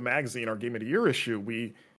issue of the magazine, our Game of the Year issue,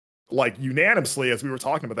 we like unanimously, as we were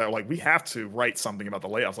talking about that, like we have to write something about the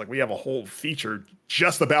layoffs. Like we have a whole feature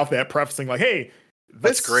just about that, prefacing like, hey,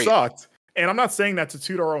 That's this great. sucked. And I'm not saying that to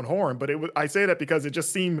toot our own horn, but I say that because it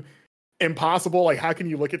just seemed impossible. Like, how can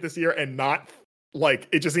you look at this year and not, like,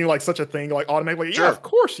 it just seemed like such a thing, like automatically, Sure. yeah, of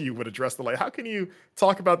course you would address the layoff. How can you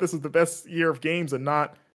talk about this as the best year of games and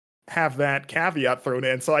not have that caveat thrown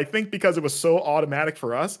in? So I think because it was so automatic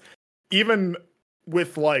for us, even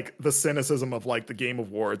with like the cynicism of like the Game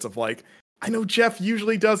Awards, of like, I know Jeff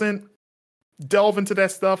usually doesn't delve into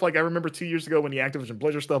that stuff. Like I remember 2 years ago when the Activision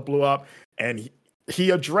Blizzard stuff blew up, and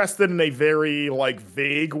he addressed it in a very like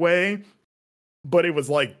vague way, but it was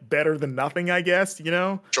like better than nothing, I guess,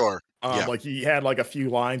 Sure. Yeah. Like he had like a few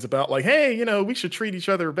lines about like, hey, we should treat each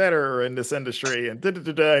other better in this industry, and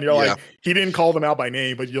da-da-da-da. And you're Yeah. like, he didn't call them out by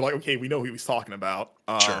name, but you're like, okay, we know who he was talking about.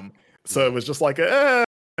 Sure. So it was just like,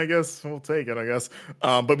 I guess we'll take it, I guess.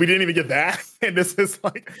 But we didn't even get that. And this is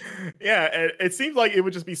like, yeah, it seems like it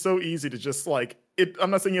would just be so easy to just like it. I'm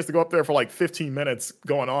not saying he has to go up there for like 15 minutes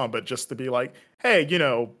going on, but just to be like, hey,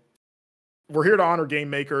 we're here to honor game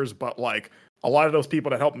makers, but like a lot of those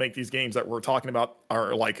people that help make these games that we're talking about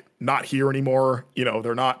are like not here anymore.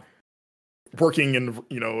 They're not working in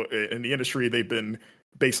the industry. They've been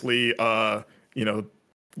basically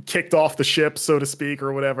kicked off the ship, so to speak,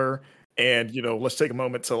 or whatever. And let's take a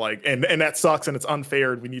moment to like, and that sucks, and it's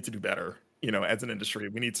unfair. We need to do better. As an industry,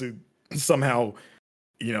 we need to somehow,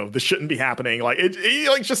 this shouldn't be happening. Like it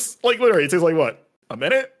like just like literally, it takes like what, a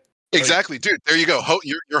minute. Exactly, dude. There you go.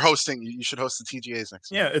 You're hosting. You should host the TGAs next.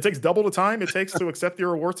 Yeah, it takes double the time it takes to accept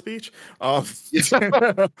your award speech. And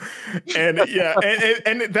yeah,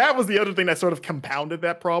 and that was the other thing that sort of compounded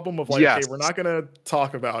that problem of like, Yes. okay, we're not gonna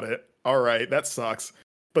talk about it. All right, that sucks.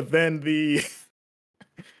 But then the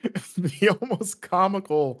almost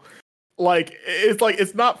comical, like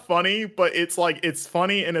it's not funny, but it's like it's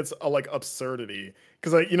funny and it's like absurdity.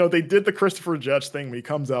 Because they did the Christopher Judge thing when he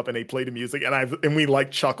comes up and they play the music, and we like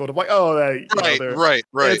chuckled of like, oh, Right.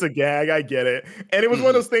 it's a gag, I get it. And it was one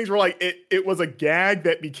of those things where like it was a gag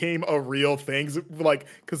that became a real thing, like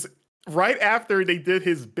because right after they did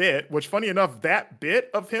his bit, which funny enough, that bit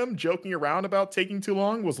of him joking around about taking too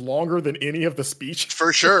long was longer than any of the speech.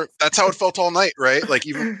 For sure. That's how it felt all night, right? Like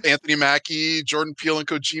even Anthony Mackie, Jordan Peele, and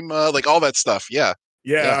Kojima, like all that stuff. Yeah.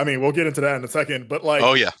 Yeah, I mean, we'll get into that in a second, but like,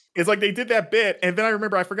 oh yeah, it's like they did that bit, and then I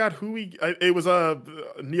remember I forgot who it was.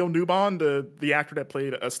 Neil Newbon, the actor that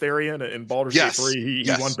played Astarion in Baldur's Gate 3.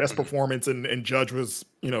 He won Best Performance, and Judge was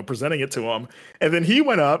presenting it to him, and then he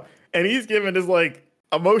went up and he's giving this like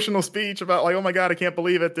emotional speech about like, oh my god, I can't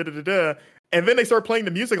believe it, da da da da. And then they start playing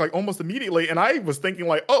the music like almost immediately, and I was thinking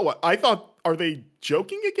like, oh, I thought, are they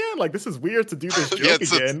joking again? Like this is weird to do this joke again.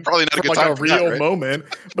 It's probably not a good like time a for real that, right? moment.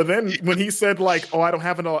 But then when he said like, oh, I don't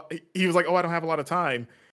have he was like, oh, I don't have a lot of time,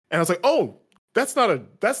 and I was like, oh, that's not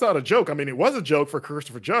a joke. I mean, it was a joke for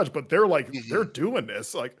Christopher Judge, but they're like they're doing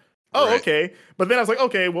this like, oh, Right. okay. But then I was like,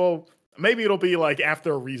 okay, well, maybe it'll be like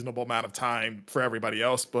after a reasonable amount of time for everybody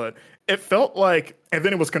else. But it felt like, and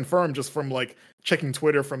then it was confirmed just from like checking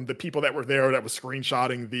Twitter from the people that were there that was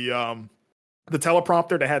screenshotting the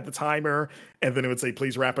teleprompter that had the timer, and then it would say,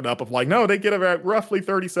 please wrap it up, of like, no, they get about roughly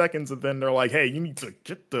 30 seconds, and then they're like, hey, you need to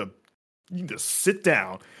sit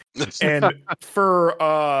down. And for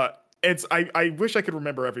I wish I could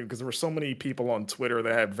remember everything, because there were so many people on Twitter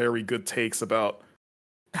that had very good takes about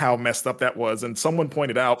how messed up that was. And someone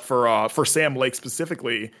pointed out for Sam Lake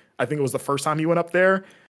specifically, I think it was the first time he went up there,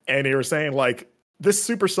 and they were saying like, this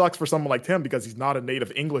super sucks for someone like him because he's not a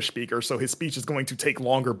native English speaker, so his speech is going to take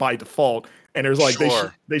longer by default. And there's like,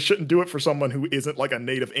 they shouldn't do it for someone who isn't like a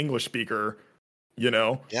native English speaker, you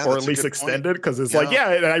know, or at least extended, because it's like,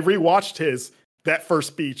 yeah. And I rewatched that first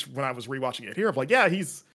speech when I was rewatching it here, of like, yeah,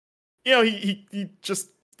 he's, you know, he just,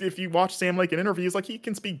 if you watch Sam Lake in interviews, like he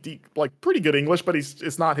can speak deep, like pretty good English, but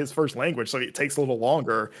it's not his first language, so it takes a little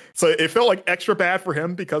longer. So it felt like extra bad for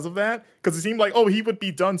him because of that, because it seemed like, oh, he would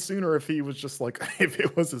be done sooner if he was just like, if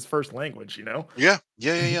it was his first language, you know? Yeah.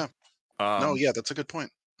 No, yeah, that's a good point.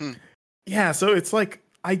 Yeah, so it's like,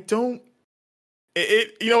 I don't,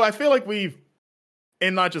 you know, I feel like we've,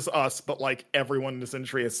 and not just us, but like everyone in this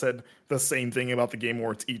industry has said the same thing about the Game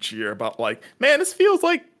Awards each year, about like, man, this feels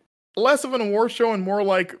like less of an award show and more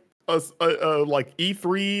like a like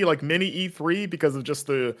E3, like mini E3, because of just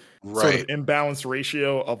the sort of imbalanced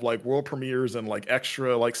ratio of like world premieres and like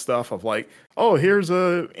extra like stuff of like, oh, here's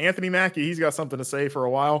Anthony Mackie, he's got something to say for a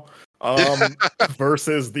while,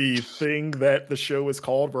 versus the thing that the show is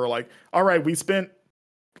called, where like, all right, we spent,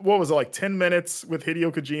 what was it, like 10 minutes with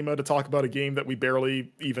Hideo Kojima to talk about a game that we barely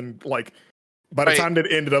even like, by the time that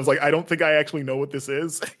it ended, I was like, I don't think I actually know what this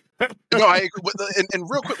is. No, I agree. And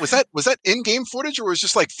real quick, was that in-game footage, or was it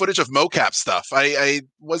just like footage of mocap stuff? I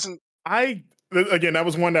wasn't. Again, that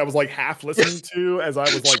was one that I was like half listening to as I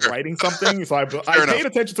was like writing something. So I paid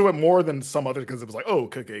attention to it more than some other, because it was like, oh,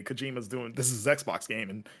 okay, Kojima's doing, this is his Xbox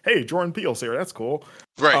game, and hey, Jordan Peele's here, that's cool.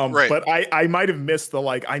 Right. But I might have missed the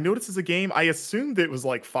like, I noticed it's a game. I assumed it was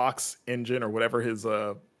like Fox Engine or whatever his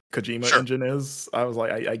Kojima engine is. I was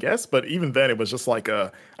like, I guess, but even then it was just like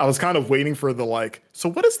I was kind of waiting for the like, so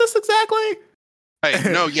what is this exactly?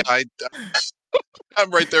 I'm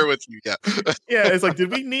right there with you. Yeah. Yeah, it's like,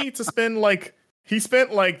 did we need to spend like, he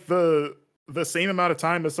spent like the same amount of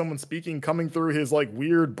time as someone speaking coming through his like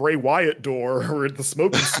weird Bray Wyatt door or the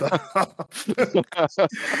smoking stuff.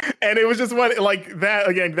 And it was just like that,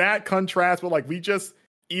 again, that contrast with like, we just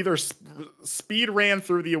either speed ran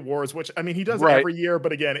through the awards, which I mean he does it every year,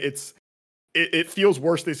 but again, it feels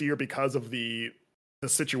worse this year because of the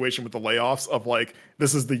situation with the layoffs of like,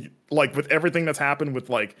 this is the, like with everything that's happened with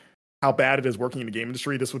like how bad it is working in the game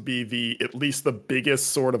industry, this would be at least the biggest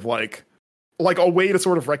sort of like a way to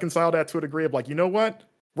sort of reconcile that to a degree of like, you know what,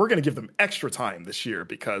 we're going to give them extra time this year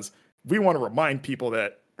because we want to remind people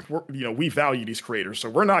that we value these creators, so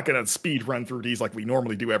we're not going to speed run through these like we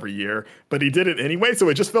normally do every year. But he did it anyway, so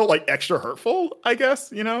it just felt like extra hurtful, I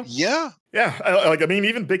guess. Yeah. I mean,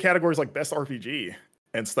 even big categories like best RPG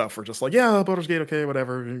and stuff were just like, yeah, Baldur's Gate, okay,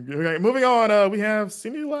 whatever. Okay, moving on, we have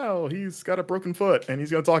Simu Lau. He's got a broken foot, and he's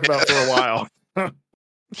going to talk about it for a while.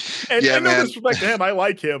 And no disrespect to him, I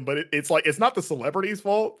like him, but it's like, it's not the celebrity's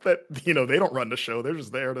fault that they don't run the show. They're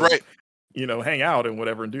just there to hang out and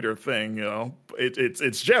whatever and do their thing.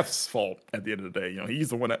 It's Jeff's fault at the end of the day. He's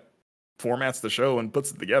the one that formats the show and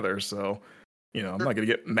puts it together. So, I'm not going to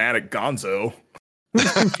get mad at Gonzo. I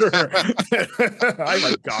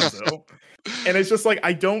like Gonzo. And it's just like,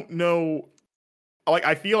 I don't know. Like,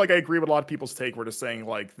 I feel like I agree with a lot of people's take where they're saying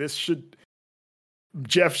like,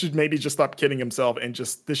 Jeff should maybe just stop kidding himself and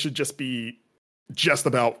this should just be just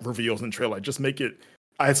about reveals and trailer. Just make it.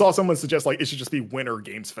 I saw someone suggest like it should just be Winter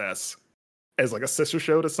Games Fest as like a sister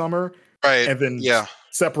show to Summer, right? And then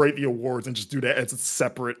separate the awards and just do that as a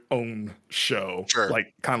separate own show,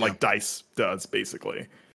 like kind of like DICE does, basically.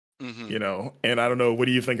 Mm-hmm. And I don't know. What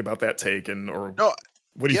do you think about that take?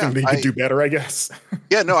 What do you think they could do better? I guess.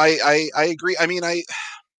 I agree. I mean,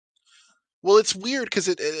 well, it's weird because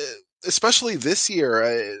it especially this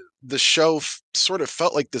year, the show sort of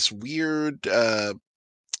felt like this weird,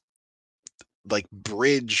 like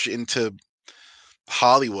bridge into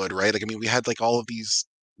Hollywood, right? Like, I mean, we had like all of these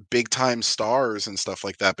big time stars and stuff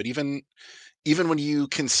like that, but even when you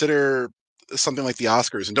consider something like the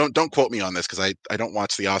Oscars, and don't quote me on this because I don't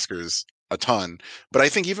watch the Oscars a ton, but I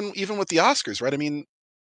think even with the Oscars, right? I mean,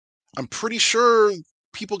 I'm pretty sure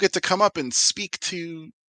people get to come up and speak to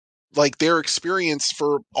like their experience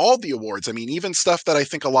for all the awards. I mean, even stuff that I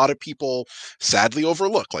think a lot of people sadly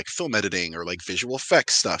overlook, like film editing or like visual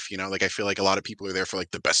effects stuff. Like I feel like a lot of people are there for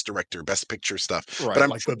like the best director, best picture stuff. Right, but I'm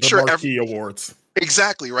like the marquee awards.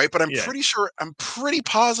 Exactly, right. But I'm pretty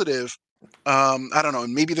positive. I don't know.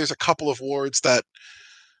 Maybe there's a couple of awards that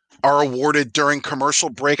are awarded during commercial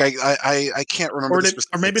break. I can't remember.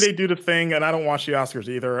 Or maybe they do the thing, and I don't watch the Oscars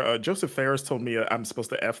either. Joseph Ferris told me I'm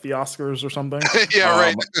supposed to F the Oscars or something. Yeah,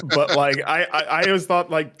 right. But like, I always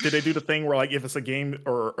thought, like, did they do the thing where, like, if it's a game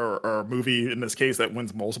or a movie in this case that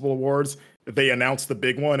wins multiple awards, they announce the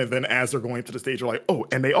big one, and then as they're going to the stage, they're like, oh,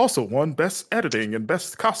 and they also won best editing and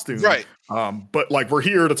best costume. Right. But like, we're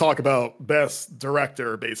here to talk about best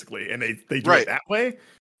director, basically, and they do it that way.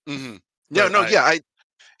 Mm-hmm. Yeah,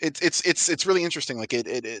 it's really interesting. Like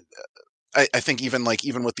I think even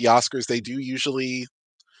with the Oscars, they do usually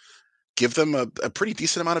give them a pretty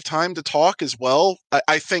decent amount of time to talk as well.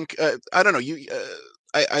 I think I don't know.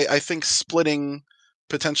 I think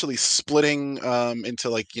potentially splitting into,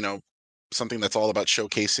 like, something that's all about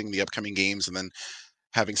showcasing the upcoming games and then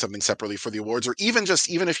having something separately for the awards, or even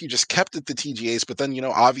if you just kept it the TGAs, but then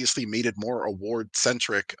obviously made it more award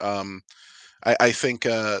centric. I think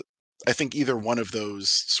either one of those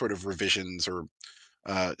sort of revisions or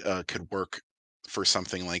could work for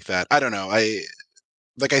something like that. I don't know.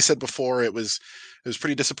 Like I said before, it was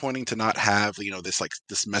pretty disappointing to not have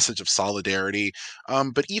this message of solidarity.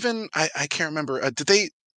 But even I can't remember.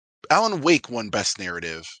 Alan Wake won Best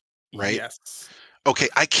Narrative, right? Yes. Okay,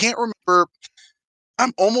 I can't remember.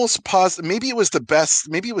 I'm almost positive. Maybe it was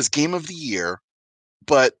Game of the Year,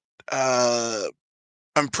 but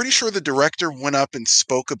I'm pretty sure the director went up and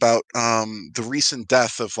spoke about the recent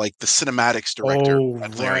death of, like, the cinematics director. Oh,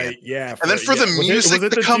 right, yeah. And then for the music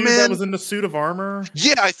to come in, that was in the suit of armor.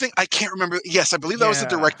 Yeah, I can't remember. Yes, I believe that was the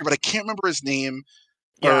director, but I can't remember his name.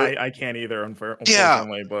 Yeah, I can't either.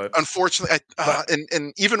 Unfortunately, but unfortunately,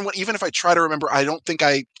 and even if I try to remember, I don't think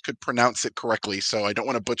I could pronounce it correctly, so I don't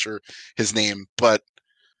want to butcher his name. But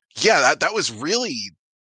yeah, that was really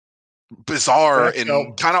bizarre and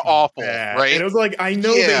kind of awful, right? And it was like, I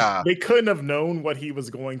know they couldn't have known what he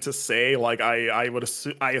was going to say. Like, I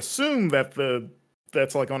assume that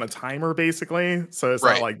that's like on a timer, basically. So it's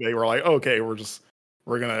not like they were like, okay, we're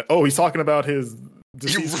gonna. Oh, he's talking about his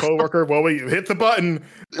deceased coworker. Well, we hit the button,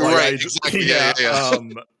 right? Exactly. Yeah.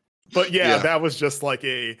 But that was just like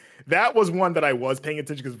that was one that I was paying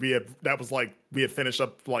attention because we had finished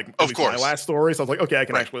up, like, of course, my last story. So I was like, okay, I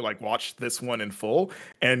can actually, like, watch this one in full.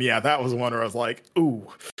 And yeah, that was one where I was like, ooh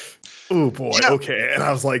boy, okay. And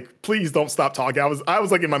I was like, please don't stop talking. I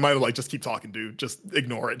was like in my mind, like, just keep talking, dude. Just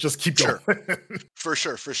ignore it. Just keep going. For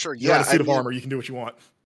sure. You got a suit of armor. You can do what you want.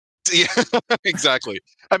 Yeah, exactly.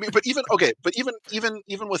 I mean, but even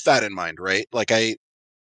with that in mind, right?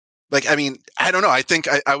 I mean, I don't know. I think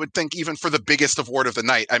I would think even for the biggest award of the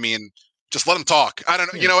night, I mean, just let them talk. I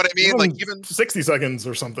don't know. You know what I mean? Like, even 60 seconds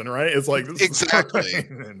or something, right? It's like, exactly.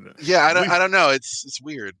 Yeah, I don't know. It's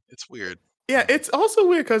weird. It's weird. Yeah, it's also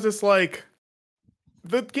weird because it's like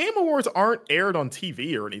the Game Awards aren't aired on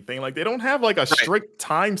TV or anything. Like, they don't have, like, a strict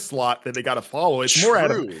time slot that they got to follow. It's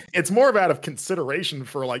more out of consideration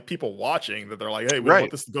for, like, people watching, that they're like, hey, we don't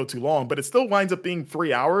want this to go too long. But it still winds up being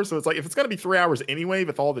 3 hours. So it's like, if it's going to be 3 hours anyway,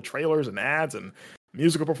 with all the trailers and ads and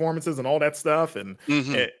musical performances and all that stuff, and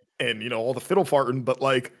all the fiddle farting, but,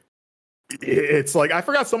 like, it's like, I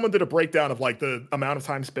forgot someone did a breakdown of, like, the amount of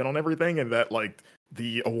time spent on everything, and that, like,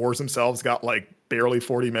 the awards themselves got, like, barely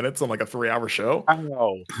 40 minutes on, like, a 3-hour show. I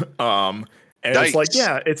know. And it's like,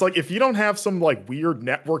 it's like, if you don't have some, like, weird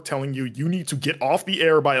network telling you need to get off the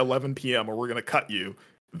air by 11 p.m. or we're gonna cut you,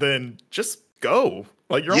 then just go.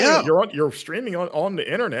 Like, you're streaming on the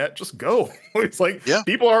internet. Just go. It's like,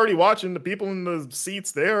 people are already watching. The people in the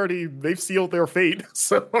seats, they've sealed their fate.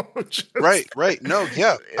 So right. No,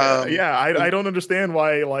 yeah. I don't understand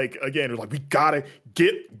why. Like, again, like, we gotta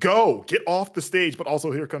get off the stage, but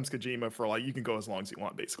also here comes Kojima for, like, you can go as long as you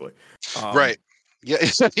want, basically. Right. Yeah,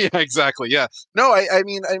 exactly. Yeah. No, I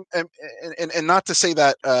mean, and not to say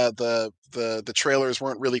that the trailers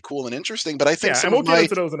weren't really cool and interesting, but I think we'll get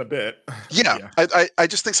into those in a bit. Yeah. I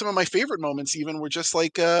just think some of my favorite moments even were just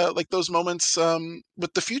like those moments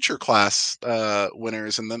with the Future Class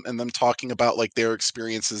winners and them talking about, like, their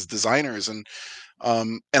experience as designers, and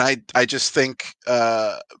I just think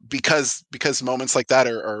because moments like that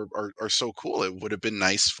are so cool, it would have been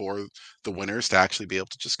nice for the winners to actually be able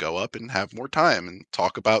to just go up and have more time and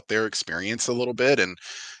talk about their experience a little bit and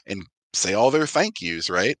say all their thank yous,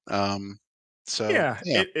 right? It's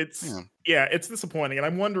disappointing, and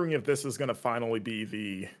I'm wondering if this is going to finally be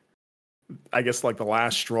the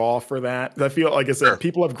last straw for that. I feel like I said,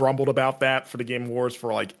 people have grumbled about that for the Game Awards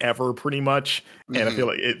for, like, ever, pretty much. And I feel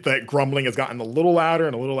like that grumbling has gotten a little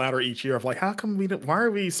louder each year of, like, how come why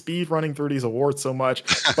are we speed running through these awards so much?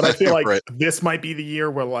 But I feel like this might be the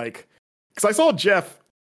year where, like, because I saw Jeff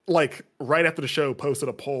like right after the show posted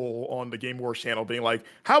a poll on the Game Awards channel being like,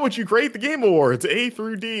 how would you grade the Game Awards A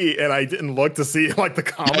through D? And I didn't look to see like the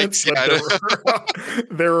comments, but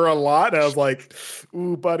there were a lot. And I was like,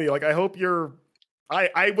 ooh, buddy, like I hope you're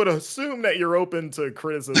I would assume that you're open to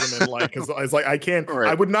criticism and like, because I was like,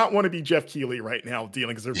 I would not want to be Jeff Keighley right now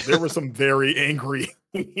dealing, because there were some very angry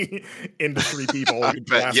industry people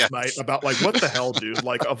last night about like, what the hell, dude?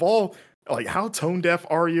 Like, of all, like, how tone deaf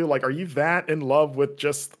are you? Like, are you that in love with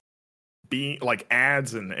just being like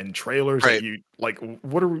ads and trailers that you like?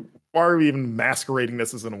 Why are we even masquerading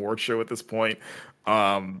this as an award show at this point?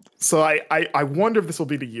 So I wonder if this will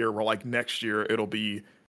be the year where like next year it'll be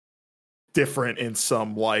different in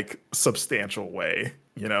some like substantial way,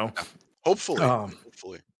 you know? Hopefully.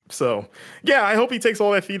 So yeah, I hope he takes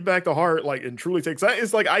all that feedback to heart, like, and truly takes that.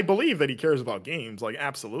 It's like, I believe that he cares about games, like,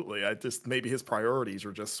 absolutely. I just, maybe his priorities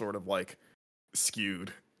are just sort of like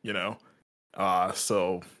skewed, you know?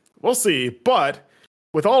 So we'll see. But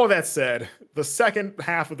with all of that said, the second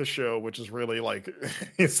half of the show, which is really like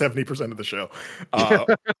 70% of the show,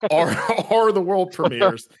 are the world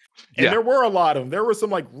premieres. And there were a lot of them. There was some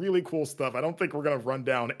like really cool stuff. I don't think we're going to run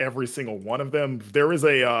down every single one of them. There is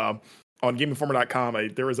a, on GameInformer.com,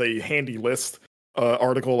 there is a handy list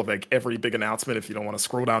article of like every big announcement if you don't want to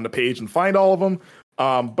scroll down the page and find all of them.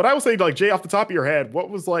 But I would say, like, Jay, off the top of your head, what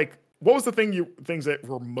was the things that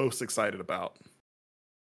were most excited about?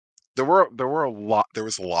 There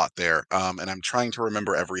was a lot there, and I'm trying to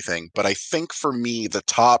remember everything. But I think for me, the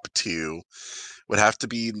top two would have to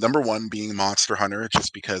be number one being Monster Hunter,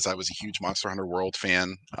 just because I was a huge Monster Hunter World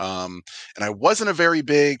fan, and I wasn't a very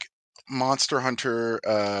big Monster Hunter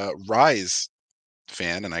Rise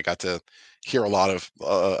fan, and I got to hear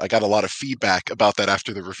I got a lot of feedback about that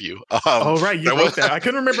after the review. Oh, right, you wrote that. I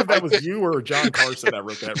couldn't remember if that was you or John Carson that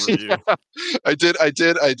wrote that review. Yeah,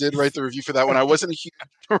 I did write the review for that one. I wasn't a huge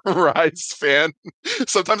Rise fan.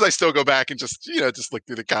 Sometimes I still go back and just look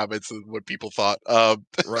through the comments and what people thought.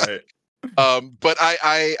 Right. But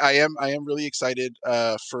I am really excited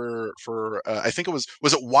for I think it was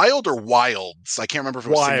it Wild or Wilds? I can't remember if it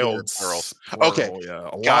was Wilds. Singular or plural. Okay, yeah,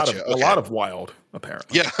 a lot of Wild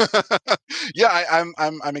apparently. Yeah, yeah.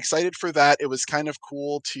 I'm excited for that. It was kind of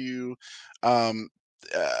cool to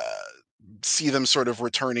see them sort of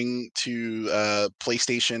returning to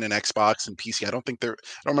PlayStation and Xbox and PC. I don't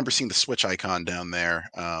remember seeing the Switch icon down there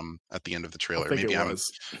at the end of the trailer. Maybe I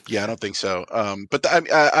was. Yeah, I don't think so. But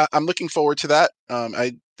I'm looking forward to that.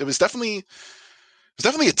 It was definitely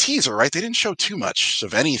a teaser, right? They didn't show too much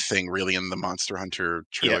of anything really in the Monster Hunter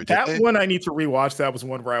trailer. Yeah, that one I need to rewatch. That was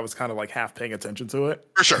one where I was kind of like half paying attention to it.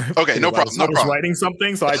 For sure. Okay, no problem. I was writing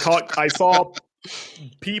something, so I saw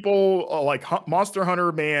people like Monster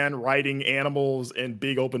Hunter Man riding animals in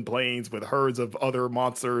big open plains with herds of other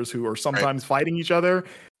monsters who are sometimes fighting each other.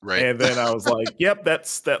 Right. And then I was like, yep,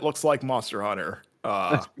 that looks like Monster Hunter.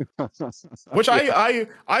 Which I've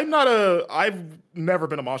never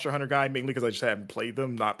been a Monster Hunter guy, mainly because I just haven't played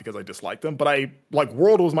them, not because I dislike them. But I like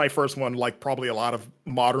World was my first one, like probably a lot of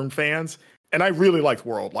modern fans. And I really liked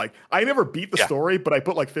World. Like, I never beat the story, but I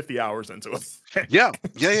put like 50 hours into it. Yeah.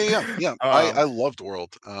 I loved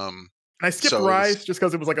World. I skipped Rise just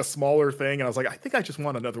because it was like a smaller thing, and I was like, I think I just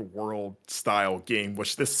want another World style game,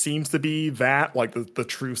 which this seems to be that, like the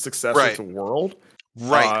true successor to World.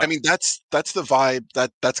 Right. I mean, that's the vibe.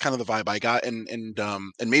 That's kind of the vibe I got, and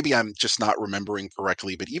maybe I'm just not remembering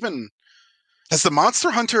correctly, but even has the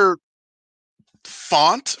Monster Hunter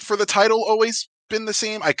font for the title always been the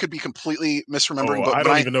same? I could be completely misremembering. But I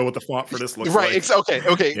don't even know what the font for this looks like. Right. Okay.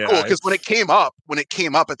 Yeah, cool. Because when it came up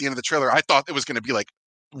at the end of the trailer, I thought it was going to be like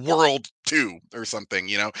World 2 or something,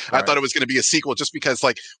 I thought it was going to be a sequel, just because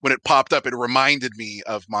like when it popped up, it reminded me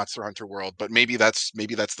of Monster Hunter World. But maybe that's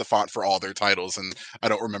the font for all their titles, and I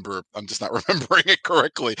don't remember. I'm just not remembering it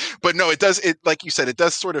correctly. But no, it does. It, like you said, it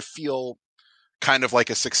does sort of feel kind of like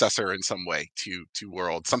a successor in some way to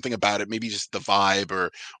World. Something about it, maybe just the vibe or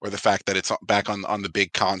the fact that it's back on the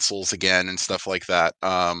big consoles again and stuff like that.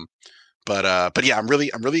 But yeah, I'm really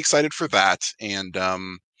excited for that. And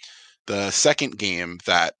the second game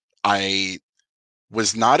that I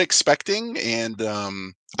was not expecting, and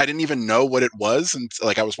I didn't even know what it was, and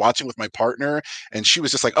like I was watching with my partner, and she was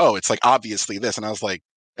just like, "Oh, it's like obviously this," and I was like,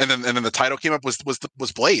 and then the title came up was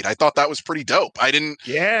Blade. I thought that was pretty dope.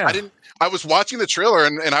 I was watching the trailer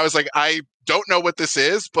and I was like, I don't know what this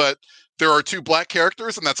is, but there are two black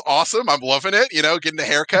characters and that's awesome. I'm loving it, getting a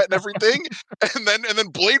haircut and everything. and then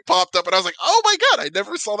Blade popped up and I was like, oh my God, I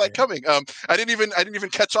never saw that coming. I didn't even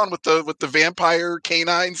catch on with the vampire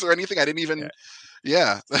canines or anything. I didn't even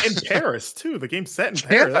Yeah. In Paris too. The game's set in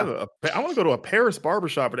Paris. I want to go to a Paris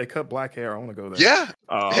barbershop where they cut black hair. I want to go there. Yeah.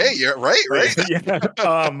 Hey, yeah, right.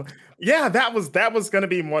 Yeah, that was going to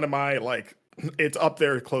be one of my like. It's up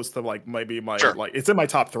there close to like maybe my like it's in my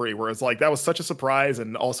top 3. Whereas like that was such a surprise,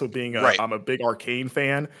 and also being I'm a big Arcane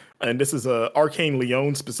fan, and this is Arcane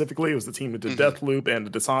Lyon specifically. It was the team that did Deathloop and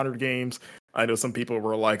the Dishonored games. I know some people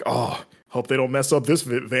were like, "Oh, hope they don't mess up this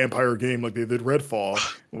vampire game like they did Redfall,"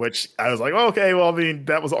 which I was like, oh, "Okay, well, I mean,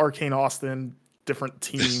 that was Arcane Austin, different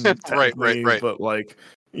team, right. But like,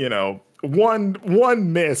 you know,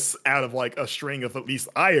 one miss out of like a string of at least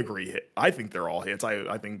I agree. I think they're all hits.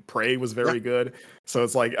 I think Prey was very good. So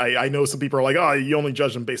it's like I know some people are like, oh, you only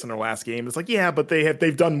judge them based on their last game. It's like, yeah, but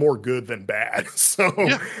they've done more good than bad. So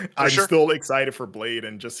I'm still excited for Blade,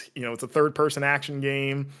 and just it's a third person action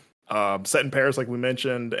game. Set in Paris, like we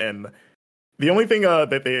mentioned, and the only thing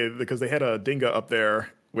because they had a Dinga up there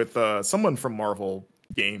with someone from Marvel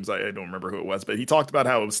games, I don't remember who it was, but he talked about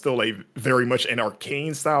how it was still a very much an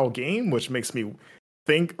Arcane style game, which makes me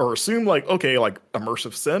think or assume like, okay, like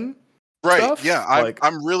immersive sim, stuff. Yeah,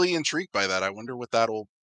 I'm really intrigued by that. I wonder what that'll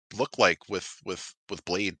look like with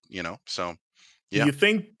Blade. So. Yeah. Do you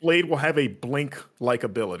think Blade will have a Blink-like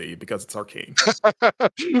ability because it's Arcane?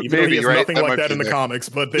 Even though Maybe, he has nothing like that in the comics,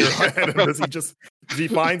 but does he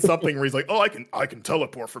find something where he's like, oh, I can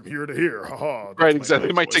teleport from here to here? Right, exactly.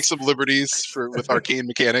 He might take some liberties with arcane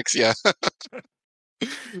mechanics. Yeah,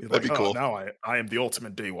 that'd be cool. Now I am the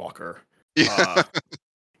ultimate daywalker.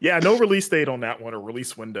 Yeah. No release date on that one or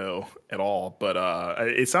release window at all, but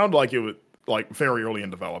it sounded like it was like very early in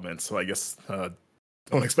development. So I guess.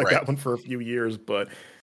 Don't expect that one for a few years, but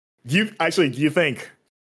do you think,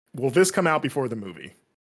 will this come out before the movie?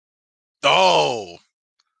 Oh,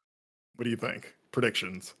 what do you think?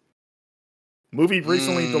 Predictions. Movie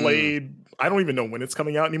recently delayed. I don't even know when it's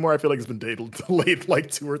coming out anymore. I feel like it's been delayed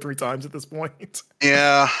like 2 or 3 times at this point.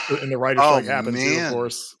 Yeah, and the writer's strike happened too, of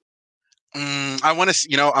course. I want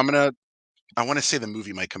to. I want to say the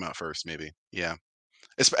movie might come out first, maybe. Yeah,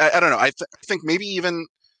 I don't know. I think maybe even.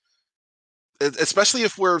 Especially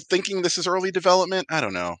if we're thinking this is early development, I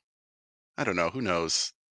don't know. Who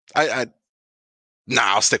knows?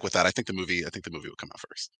 I'll stick with that. I think the movie will come out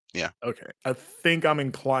first. Yeah. Okay. I think I'm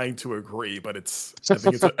inclined to agree, but I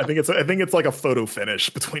think it's like a photo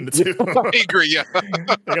finish between the two. I agree. Yeah.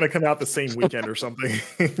 They're gonna come out the same weekend or something.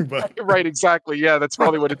 But right. Exactly. Yeah. That's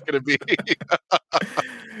probably what it's gonna be.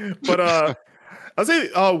 But I'll say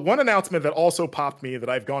one announcement that also popped me that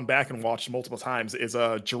I've gone back and watched multiple times is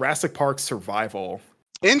Jurassic Park Survival.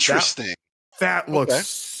 Interesting. That looks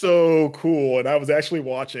so cool. And I was actually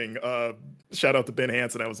watching, shout out to Ben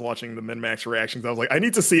Hansen. I was watching the MinMax reactions. I was like, I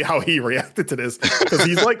need to see how he reacted to this. Because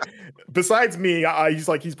he's like, besides me,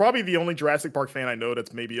 he's probably the only Jurassic Park fan I know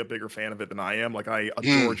that's maybe a bigger fan of it than I am. Like, I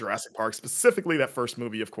adore Jurassic Park, specifically that first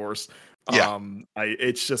movie, of course. Yeah.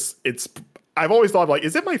 I've always thought, like,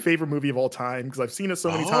 is it my favorite movie of all time? Because I've seen it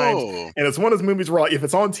so many times. And it's one of those movies where, like, if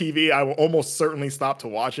it's on TV, I will almost certainly stop to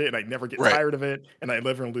watch it, and I never get tired of it. And I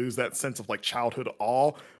never lose that sense of, like, childhood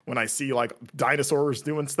awe when I see, like, dinosaurs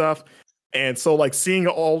doing stuff. And so, like, seeing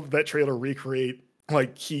all that trailer recreate,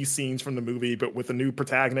 like, key scenes from the movie, but with a new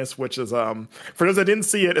protagonist, which is, for those that didn't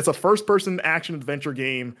see it, it's a first-person action-adventure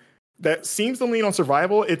game that seems to lean on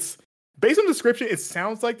survival. It's, based on the description, it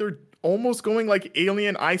sounds like they're almost going like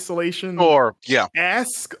Alien Isolation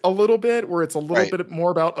esque a little bit, where it's a little bit more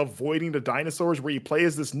about avoiding the dinosaurs, where you play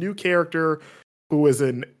as this new character who is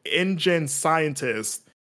an InGen scientist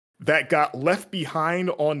that got left behind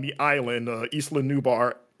on the island, Isla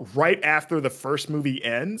Nublar, right after the first movie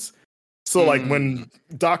ends. So like when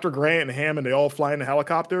Dr. Grant and Hammond, they all fly in a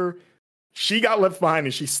helicopter, she got left behind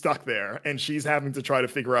and she's stuck there, and she's having to try to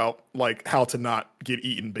figure out like how to not get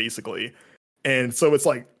eaten, basically. And so it's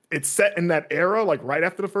like, it's set in that era, like right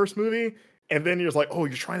after the first movie. And then you're just like, oh,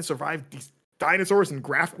 you're trying to survive these dinosaurs, and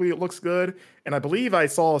graphically it looks good. And I believe I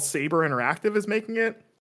saw Saber Interactive is making it.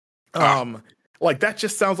 Like that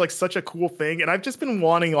just sounds like such a cool thing. And I've just been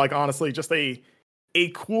wanting, like, honestly, just a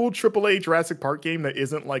cool AAA Jurassic Park game that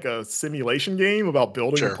isn't like a simulation game about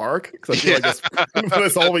building a park. Because I feel like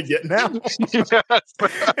that's all we get now. And it's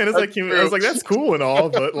like, I was like, that's cool and all,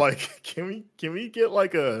 but like, can we get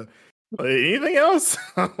like anything else?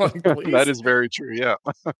 Like, that is very true. Yeah.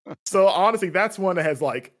 So honestly, that's one that has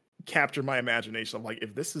like captured my imagination. I'm like,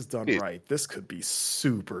 if this is done right, this could be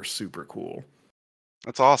super, super cool.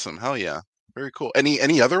 That's awesome. Hell yeah. Very cool.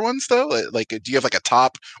 Any other ones though? Like, do you have like a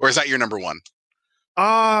top, or is that your number one?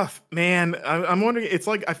 Man, I'm wondering. It's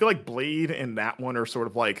like, I feel like Blade and that one are sort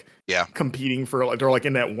of like competing for, like, they're like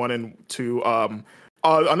in that 1 and 2.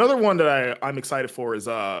 Another one that I'm excited for is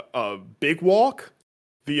Big Walk,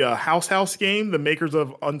 the House game, the makers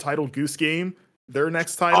of Untitled Goose Game, their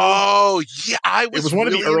next title. Oh yeah, it was one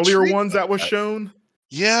of the earlier ones that was shown.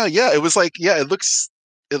 Yeah, it was like it looks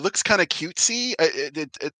kind of cutesy.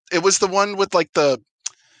 It was the one with like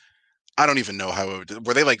I don't even know how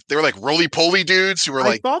were they like roly poly dudes who were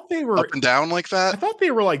like thought they were up and down like that. I thought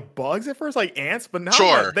they were like bugs at first, like ants, but now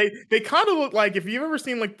sure. they kind of look like, if you've ever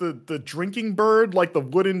seen like the drinking bird, like the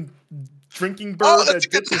wooden drinking bird that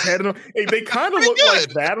dips his head in them. They kind of look like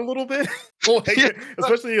that a little bit.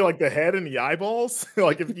 Especially like the head and the eyeballs.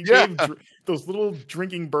 Like if you gave those little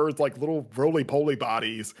drinking birds like little roly-poly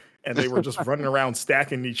bodies, and they were just running around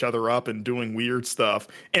stacking each other up and doing weird stuff.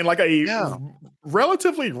 And like a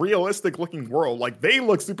relatively realistic looking world. Like they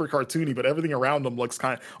look super cartoony, but everything around them looks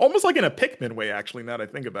kind of almost like in a Pikmin way, actually, now that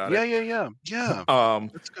I think about it. Yeah.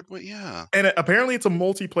 That's a good way, yeah. And apparently it's a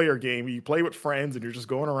multiplayer game. You play with friends and you're just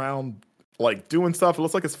going around like doing stuff. It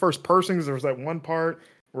looks like it's first person, because there was that one part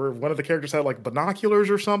where one of the characters had like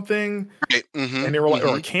binoculars or something. Right. Mm-hmm. And they were like,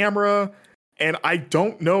 or a camera. And I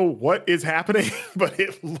don't know what is happening, but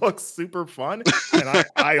it looks super fun. And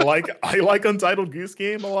I like Untitled Goose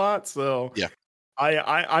Game a lot. So yeah,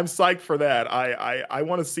 I'm psyched for that. I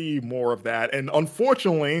want to see more of that. And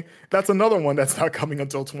unfortunately, that's another one that's not coming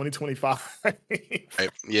until 2025.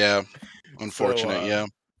 Right. Yeah. Unfortunate. So,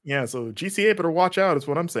 yeah. So GCA better watch out, is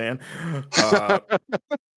what I'm saying.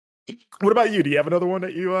 What about you? Do you have another one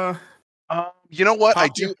that you you know what? I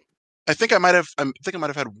do. I think I might have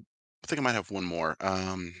one more.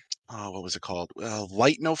 What was it called?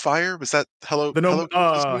 Light No Fire? Was that Hello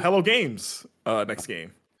Games next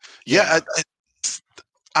game? Yeah.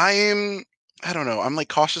 I don't know. I'm like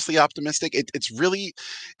cautiously optimistic. It's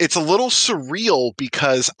a little surreal,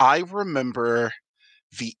 because I remember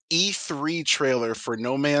the E3 trailer for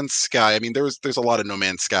No Man's Sky. I mean, there's a lot of No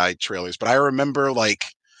Man's Sky trailers, but I remember like,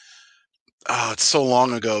 it's so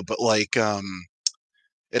long ago, but like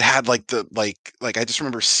it had like I just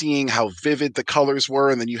remember seeing how vivid the colors were,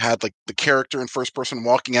 and then you had like the character in first person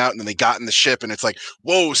walking out, and then they got in the ship, and it's like,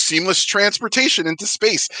 whoa, seamless transportation into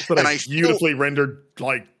space. So and I beautifully rendered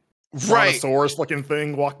like Brontosaurus looking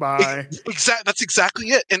thing walk by. That's exactly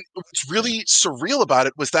it. And what's really surreal about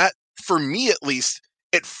it was that, for me at least,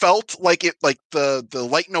 it felt like the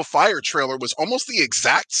Light No Fire trailer was almost the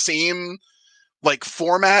exact same like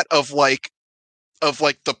format of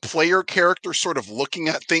the player character sort of looking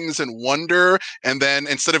at things in wonder, and then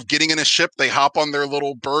instead of getting in a ship, they hop on their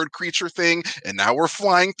little bird creature thing, and now we're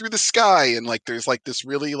flying through the sky, and like there's like this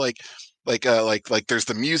really like there's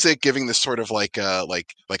the music giving this sort of like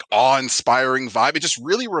awe-inspiring vibe. It just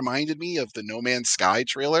really reminded me of the No Man's Sky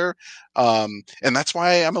trailer, and that's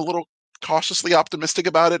why I'm a little cautiously optimistic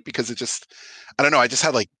about it, because it just, I don't know, I just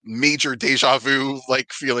had like major deja vu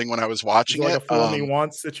like feeling when I was watching it. Like a Fool Me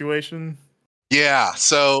Once situation. Yeah,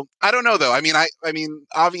 so I don't know though. I mean,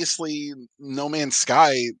 obviously, No Man's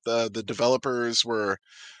Sky, the developers were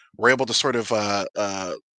able to sort of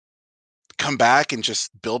come back and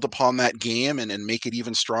just build upon that game and make it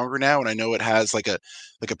even stronger now. And I know it has like a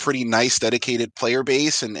pretty nice dedicated player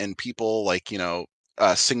base, and people like,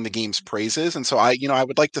 sing the game's praises. And so I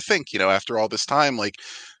would like to think, after all this time, like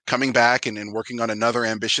coming back and working on another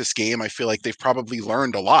ambitious game, I feel like they've probably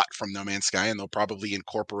learned a lot from No Man's Sky, and they'll probably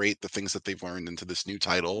incorporate the things that they've learned into this new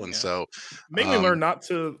title. And so make me learn not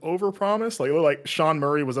to overpromise. Like Sean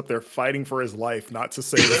Murray was up there fighting for his life not to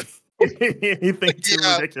say anything too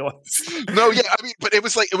ridiculous. No, yeah, I mean, but it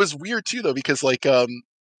was weird too though, because like oh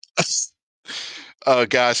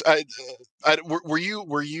gosh,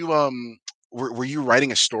 were you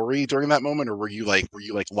writing a story during that moment, or were you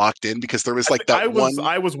locked in? Because there was like I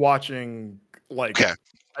was watching, like, okay.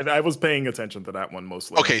 I was paying attention to that one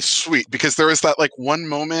mostly. Okay, sweet. Because there was that like one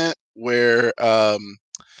moment where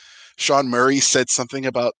Sean Murray said something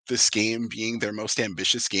about this game being their most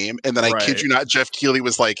ambitious game, and then I kid you not, Jeff Keighley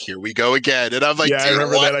was like, "Here we go again," and I'm like, "Yeah, I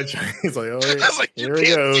remember that." He's like, "Oh, yeah. I was like, here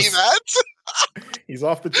he goes." Do that? He's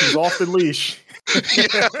off the leash.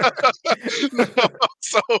 Yeah. No,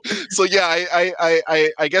 so yeah,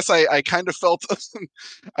 I guess I kind of felt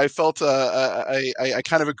I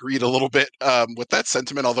kind of agreed a little bit with that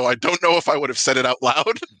sentiment, although I don't know if I would have said it out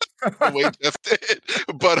loud the way Jeff did.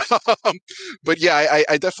 But yeah,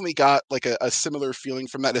 I definitely got like a similar feeling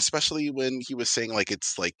from that, especially when he was saying like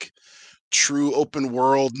it's like true open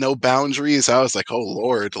world, no boundaries. I was like, oh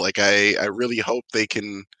Lord, like I really hope they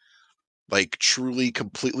can like truly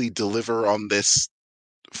completely deliver on this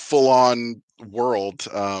full-on world.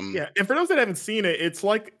 Yeah, and for those that haven't seen it, it's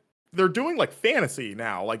like they're doing like fantasy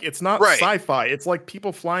now. Like it's not sci-fi. It's like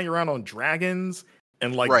people flying around on dragons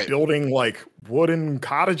and like Right. building like wooden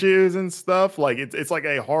cottages and stuff. Like it's like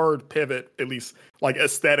a hard pivot, at least like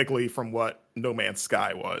aesthetically, from what No Man's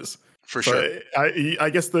Sky was. For So sure. I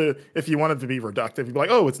guess if you wanted to be reductive, you'd be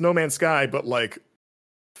like, oh, it's No Man's Sky, but like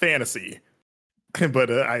fantasy.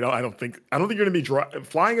 But I don't think you're gonna be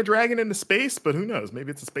flying a dragon into space. But who knows?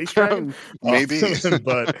 Maybe it's a space dragon. Maybe.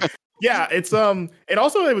 But yeah, it's and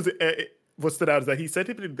also what stood out is that he said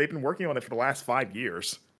they've been working on it for the last 5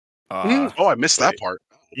 years. Oh, I missed that part.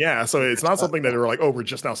 Yeah, so it's not something that they were like, oh, we're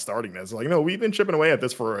just now starting this. Like, no, we've been chipping away at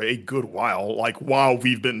this for a good while. Like while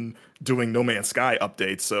we've been doing No Man's Sky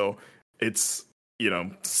updates, so it's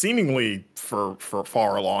seemingly for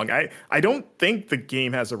far along. I don't think the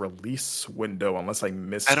game has a release window unless I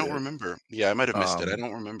missed it. I don't remember. Yeah, I might have missed it. I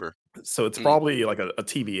don't remember. So it's probably like a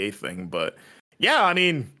TBA thing, but yeah, I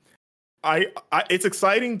mean, I it's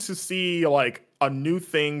exciting to see like a new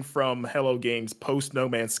thing from Hello Games post No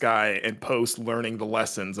Man's Sky and post learning the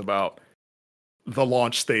lessons about the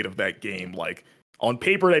launch state of that game. Like on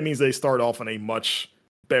paper, that means they start off on a much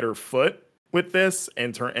better foot with this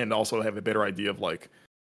and also have a better idea of like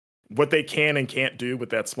what they can and can't do with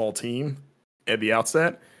that small team at the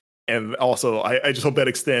outset. And also I just hope that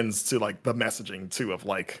extends to like the messaging too of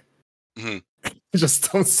like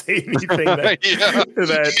just don't say anything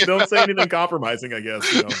that don't say anything compromising, I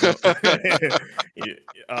guess.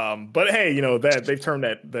 But hey, that they've turned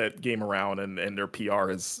that game around and their PR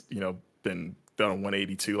has, been done on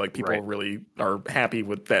 182. Like people really are happy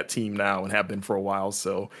with that team now and have been for a while.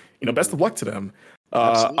 So, best of luck to them.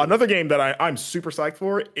 Another game that I'm super psyched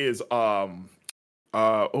for is oh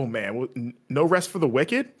man, No Rest for the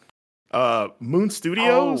Wicked. Moon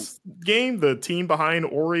Studios game, the team behind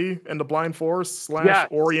Ori and the Blind Forest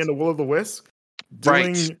 / Ori and the Will of the Wisp,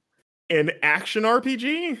 doing an action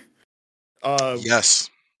RPG. Yes,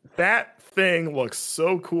 that thing looks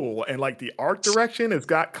so cool, and like the art direction has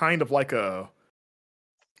got kind of like a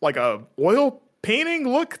oil painting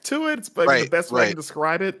look to it. It's the best way I can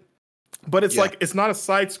describe it. But it's like it's not a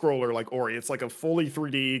side scroller like Ori. It's like a fully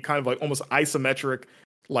 3D kind of like almost isometric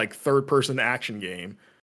like third person action game.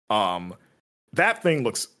 That thing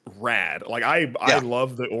looks rad. Like I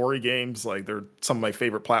love the Ori games. Like they're some of my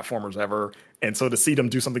favorite platformers ever. And so to see them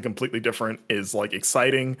do something completely different is like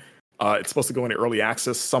exciting. It's supposed to go into early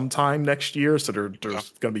access sometime next year. So they're going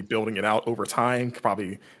to be building it out over time,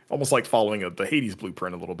 probably almost like following the Hades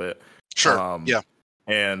blueprint a little bit. Sure.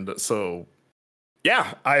 And so,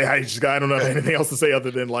 yeah, I don't know anything else to say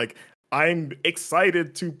other than like, I'm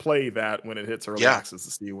excited to play that when it hits early access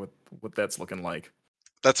to see what that's looking like.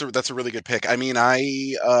 That's a really good pick. I mean,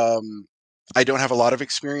 I don't have a lot of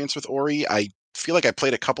experience with Ori. I feel like I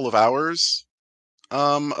played a couple of hours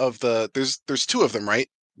of there's 2 of them, right?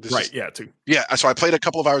 Two. Yeah, so I played a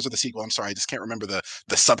couple of hours of the sequel. I'm sorry, I just can't remember the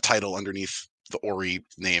subtitle underneath the Ori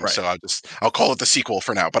name. Right. So I'll call it the sequel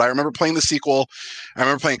for now. But I remember playing the sequel. I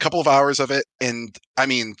remember playing a couple of hours of it, and I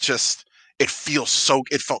mean, just it felt so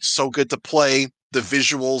good to play. The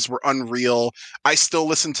visuals were unreal. I still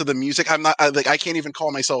listen to the music. I can't even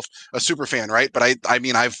call myself a super fan, right? But I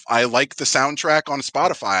mean, I like the soundtrack on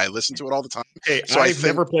Spotify. I listen to it all the time. Hey, so I've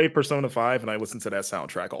never played Persona 5, and I listen to that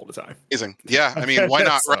soundtrack all the time. Amazing. Yeah, I mean, why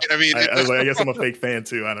not, so, right? I mean, I guess I'm a fake fan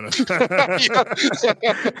too. I don't know.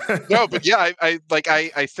 No, but yeah, I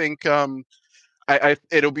think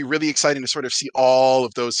it'll be really exciting to sort of see all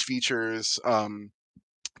of those features come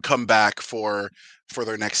back for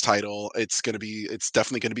their next title. It's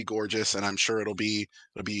definitely going to be gorgeous, and I'm sure it'll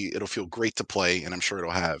feel great to play, and I'm sure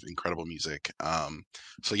it'll have incredible music.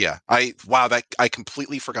 So yeah, I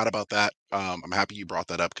completely forgot about that. I'm happy you brought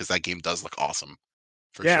that up because that game does look awesome.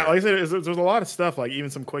 Sure. Like I said, there's a lot of stuff, like even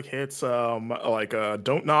some quick hits, like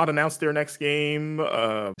Don't Nod announced their next game,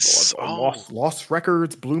 Lost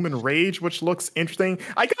Records, Bloom and Rage, which looks interesting.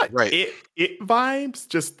 I got it vibes,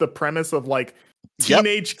 just the premise of like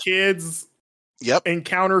teenage kids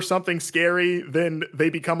encounter something scary, then they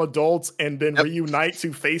become adults and then reunite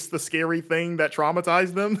to face the scary thing that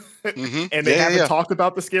traumatized them. And they haven't talked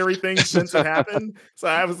about the scary thing since it happened. So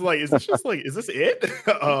I was like, is this it?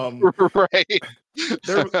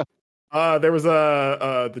 There was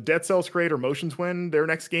the Dead Cells creator Motion Twin, their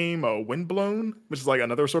next game, Windblown, which is like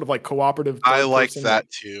another sort of like cooperative. I like that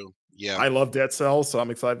too. Yeah, I love Dead Cells, so I'm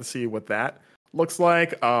excited to see what that looks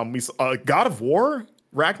like. We God of War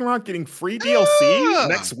Ragnarok getting free DLC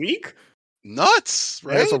next week. Nuts,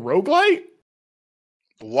 right? And it's a roguelite.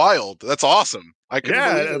 Wild. That's awesome.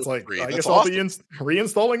 It's like free. I guess I'll be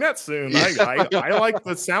reinstalling that soon. Yeah. I like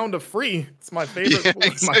the sound of free. It's my favorite.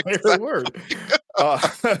 My favorite word.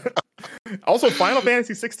 Also, Final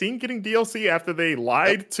Fantasy 16 getting DLC after they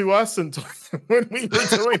lied to us and when we were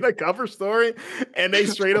doing the cover story, and they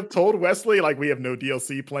straight up told Wesley like we have no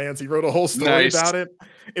DLC plans. He wrote a whole story about it.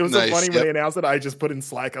 It was so funny when they announced it. I just put in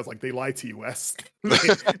Slack. I was like, they lied to you, Wes.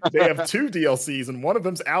 they have 2 DLCs and one of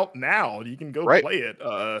them's out now. You can go play it.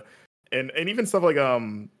 And even stuff like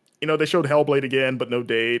they showed Hellblade again, but no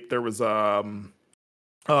date. There was oh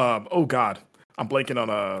god, I'm blanking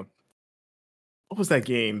on what was that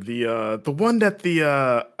game? The one that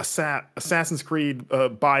the Assassin's Creed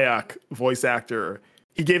Bayek voice actor,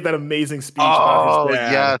 he gave that amazing speech about his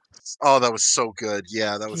dad. Yes. Oh, that was so good.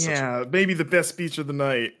 Yeah, that was maybe the best speech of the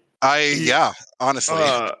night. Honestly.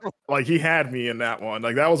 Like he had me in that one.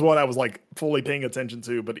 Like that was one I was like fully paying attention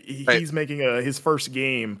to, but he's making his first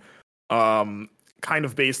game kind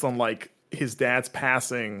of based on like his dad's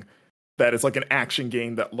passing, that is like an action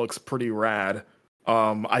game that looks pretty rad.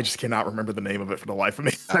 I just cannot remember the name of it for the life of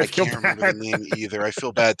me. I can't remember the name either. I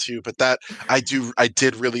feel bad too, but that I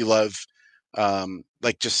did really love,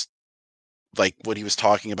 just like what he was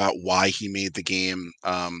talking about, why he made the game.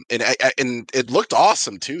 And it looked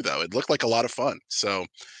awesome too, though. It looked like a lot of fun. So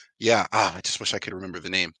yeah, I just wish I could remember the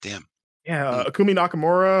name. Damn. Yeah, Akumi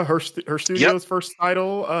Nakamura, her studio's first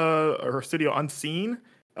title, her studio Unseen.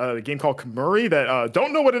 A game called Kamuri that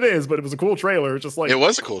don't know what it is, but it was a cool trailer. Just like it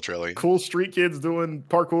was a cool trailer. Cool street kids doing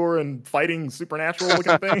parkour and fighting supernatural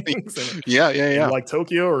looking things. And, yeah. Like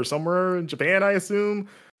Tokyo or somewhere in Japan, I assume.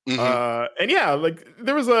 Mm-hmm. And yeah, like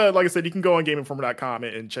there was like I said, you can go on GameInformer.com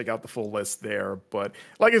and check out the full list there. But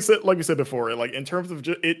like we said before, like in terms of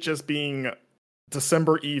it just being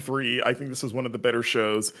December E3, I think this is one of the better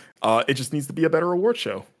shows. It just needs to be a better award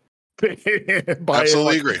show.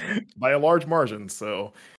 Absolutely agree. By a large margin.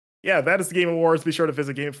 So yeah, that is the Game Awards. Be sure to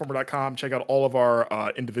visit GameInformer.com. Check out all of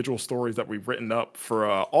our individual stories that we've written up for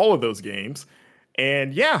all of those games.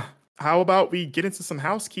 And yeah, how about we get into some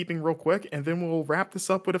housekeeping real quick, and then we'll wrap this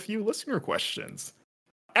up with a few listener questions.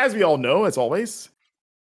 As we all know, as always,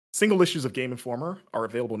 single issues of Game Informer are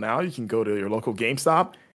available now. You can go to your local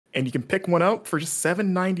GameStop and you can pick one up for just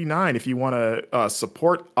 $7.99 if you want to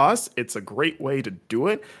support us. It's a great way to do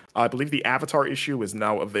it. I believe the Avatar issue is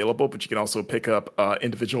now available, but you can also pick up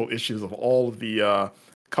individual issues of all of the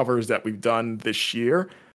covers that we've done this year.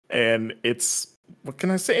 And it's, what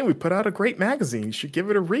can I say? We put out a great magazine. You should give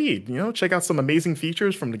it a read. Check out some amazing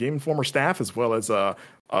features from the Game Informer staff, as well as a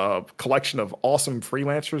collection of awesome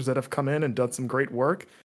freelancers that have come in and done some great work.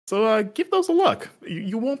 So give those a look.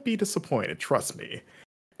 You won't be disappointed. Trust me.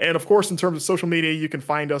 And of course, in terms of social media, you can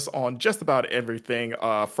find us on just about everything.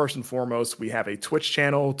 First and foremost, we have a Twitch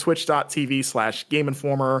channel,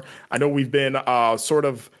 twitch.tv/GameInformer. I know we've been sort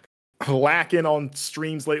of lacking on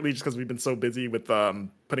streams lately just because we've been so busy with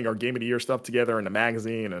putting our Game of the Year stuff together in the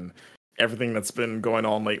magazine and everything that's been going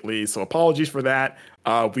on lately. So apologies for that.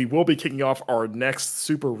 We will be kicking off our next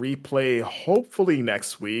Super Replay hopefully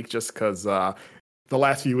next week, just because the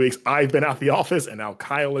last few weeks I've been out the office and now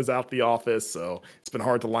Kyle is out the office, so it's been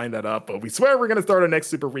hard to line that up, but we swear we're going to start our next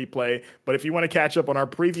Super Replay. But if you want to catch up on our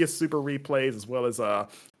previous Super Replays, as well as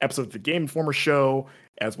episodes of the Game Informer show,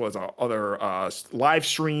 as well as our other live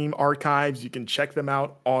stream archives, you can check them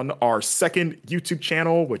out on our second YouTube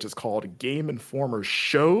channel, which is called Game Informer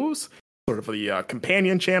Shows, sort of the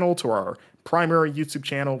companion channel to our primary YouTube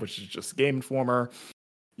channel, which is just Game Informer.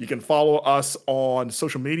 You can follow us on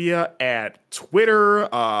social media at Twitter.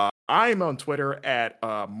 I'm on Twitter at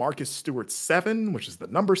Marcus Stewart 7, which is the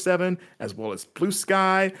number 7, as well as Blue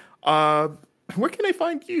Sky. Where can I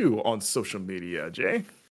find you on social media, Jay?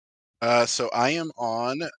 So I am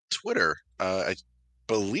on Twitter. I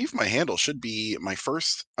believe my handle should be my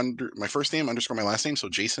first name _ my last name. So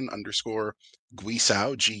Jason _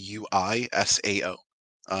 Guisao, Guisao.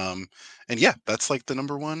 And yeah, that's like the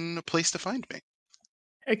number one place to find me.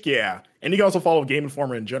 Heck yeah. And you can also follow Game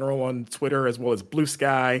Informer in general on Twitter, as well as Blue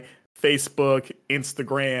Sky, Facebook,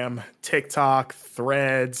 Instagram, TikTok,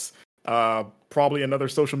 Threads, probably another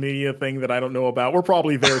social media thing that I don't know about. We're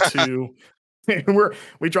probably there too. we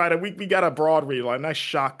got a broad read, a nice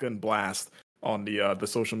shotgun blast on the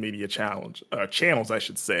social media channels, I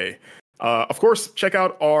should say. Of course, check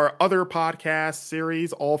out our other podcast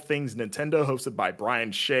series, All Things Nintendo, hosted by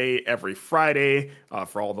Brian Shea every Friday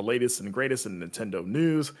for all the latest and greatest in Nintendo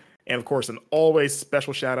news. And of course, an always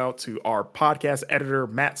special shout out to our podcast editor,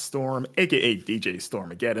 Matt Storm, aka DJ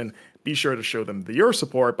Stormageddon. Be sure to show them your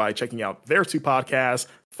support by checking out their 2 podcasts,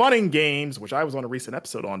 Fun and Games, which I was on a recent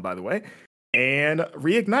episode on, by the way, and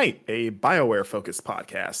Reignite, a BioWare-focused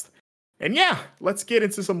podcast. And yeah, let's get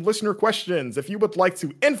into some listener questions. If you would like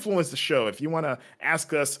to influence the show, if you want to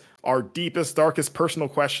ask us our deepest, darkest personal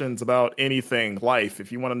questions about anything, life,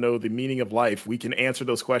 if you want to know the meaning of life, we can answer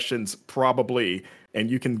those questions probably. And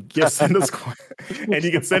you can send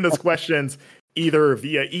us questions either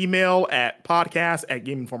via email at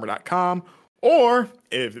podcast@GameInformer.com, or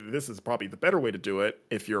if this is probably the better way to do it,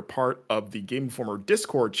 if you're part of the Game Informer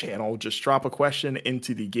Discord channel, just drop a question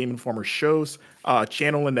into the Game Informer shows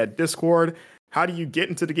channel in that Discord. How do you get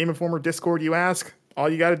into the Game Informer Discord, you ask? All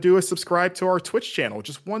you got to do is subscribe to our Twitch channel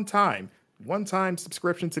just one time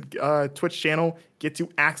subscription to Twitch channel, get you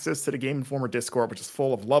access to the Game Informer Discord, which is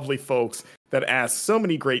full of lovely folks that ask so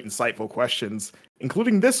many great, insightful questions,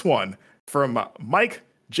 including this one from Mike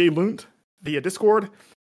J. Lunt via Discord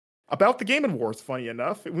about the Game Awards. Funny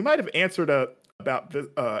enough, we might have answered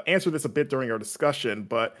this a bit during our discussion,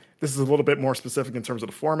 but this is a little bit more specific in terms of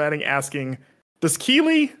the formatting, asking, does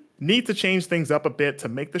Keighley need to change things up a bit to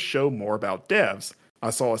make the show more about devs? I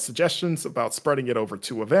saw suggestions about spreading it over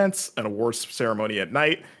 2 events, an awards ceremony at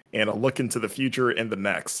night, and a look into the future in the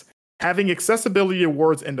next. Having accessibility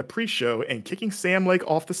awards in the pre-show and kicking Sam Lake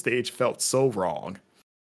off the stage felt so wrong.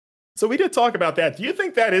 So we did talk about that. Do you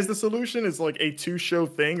think that is the solution? Is like a 2-show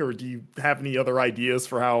thing, or do you have any other ideas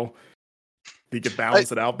for how we could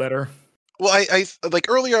balance it out better? Well, I like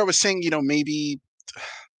earlier I was saying, maybe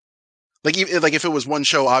like if it was 1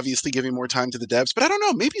 show, obviously giving more time to the devs, but I don't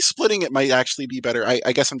know, maybe splitting it might actually be better.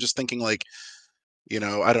 I guess I'm just thinking like,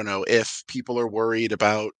 I don't know if people are worried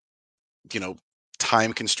about,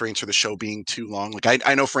 time constraints or the show being too long. Like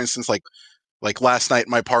I know, for instance, like last night,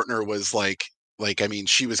 my partner was like, I mean,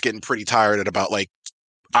 she was getting pretty tired at about like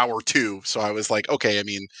hour 2. So I was like, okay, I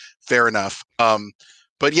mean, fair enough.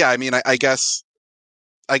 But yeah, I mean, I guess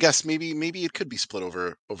maybe it could be split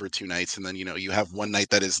over 2 nights. And then, you have one night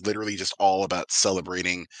that is literally just all about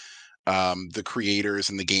celebrating the creators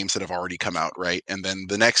and the games that have already come out. Right. And then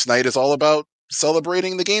the next night is all about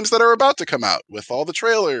celebrating the games that are about to come out with all the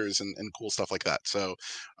trailers and cool stuff like that. So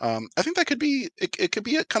I think that could be, it could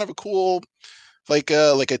be a kind of a cool, like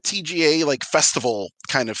a TGA like festival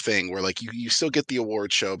kind of thing where like you still get the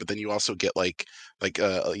award show, but then you also get like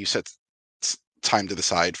you set time to the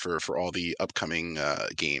side for all the upcoming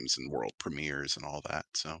games and world premieres and all that.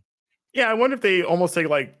 So yeah, I wonder if they almost take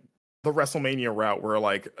like the WrestleMania route where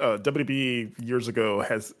like WWE years ago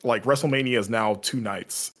has like WrestleMania is now 2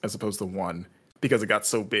 nights as opposed to 1 because it got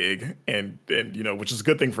so big and which is a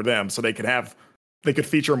good thing for them, so they could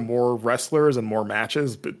feature more wrestlers and more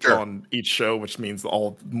matches on each show, which means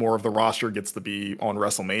more of the roster gets to be on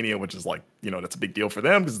WrestleMania, which is like, that's a big deal for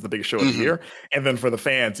them because it's the biggest show of the year. And then for the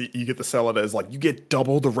fans, you get to sell it as like, you get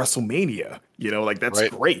double the WrestleMania, like that's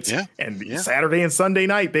great. Yeah. And Saturday and Sunday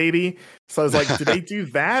night, baby. So I was like, did they do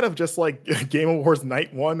that of just like Game Awards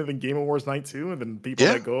night 1 and then Game Awards night 2? And then people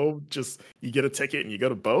that go, just, you get a ticket and you go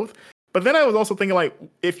to both. But then I was also thinking like,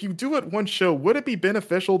 if you do it 1 show, would it be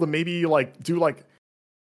beneficial to maybe like do like,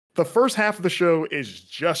 the first half of the show is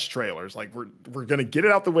just trailers. Like we're going to get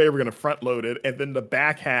it out the way. We're going to front load it. And then the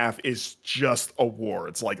back half is just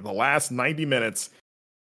awards. Like the last 90 minutes.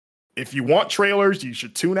 If you want trailers, you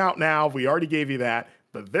should tune out now. We already gave you that.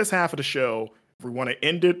 But this half of the show, we want to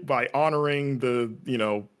end it by honoring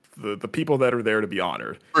the people that are there to be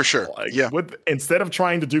honored. For sure. Like, instead of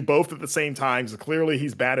trying to do both at the same time, so clearly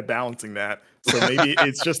he's bad at balancing that. So maybe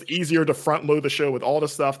it's just easier to front load the show with all the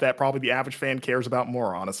stuff that probably the average fan cares about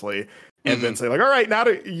more, honestly. And then say like, all right, now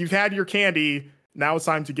that you've had your candy, now it's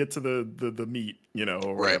time to get to the meat,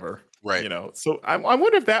 or whatever. Right. So I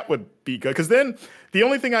wonder if that would be good. Because then the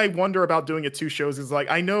only thing I wonder about doing it 2 shows is like,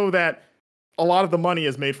 I know that a lot of the money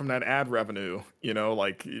is made from that ad revenue,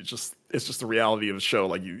 like it's just the reality of the show.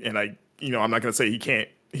 Like I'm not going to say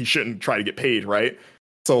he shouldn't try to get paid. Right.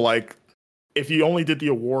 So like, if you only did the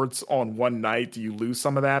awards on 1 night, do you lose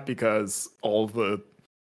some of that because all the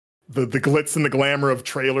glitz and the glamour of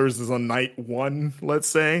trailers is on night 1, let's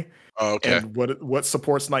say? Oh, okay. And what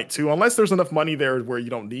supports night 2, unless there's enough money there where you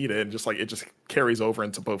don't need it, and just like it just carries over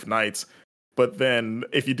into both nights. But then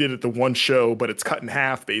if you did it the 1 show, but it's cut in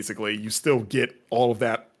half, basically, you still get all of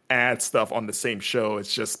that ad stuff on the same show.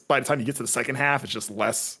 It's just by the time you get to the second half, it's just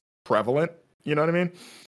less prevalent. You know what I mean?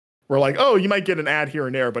 We're like, oh, you might get an ad here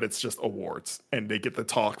and there, but it's just awards, and they get to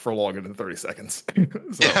talk for longer than 30 seconds.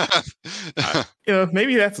 So,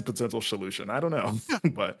 maybe that's a potential solution. I don't know,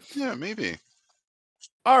 but yeah, maybe.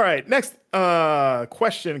 All right, next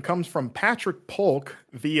question comes from Patrick Polk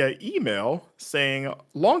via email saying,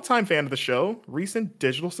 longtime fan of the show, recent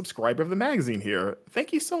digital subscriber of the magazine here.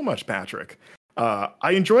 Thank you so much, Patrick.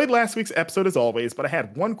 I enjoyed last week's episode as always, but I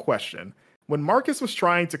had one question. When Marcus was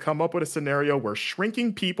trying to come up with a scenario where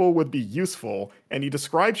shrinking people would be useful, and he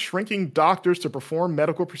described shrinking doctors to perform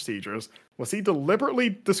medical procedures, was he deliberately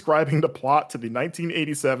describing the plot to the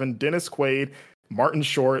 1987 Dennis Quaid, Martin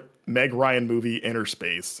Short, Meg Ryan movie Inner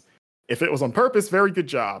Space? If it was on purpose, very good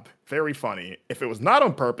job. Very funny. If it was not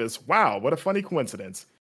on purpose, wow, what a funny coincidence.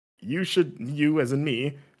 You as in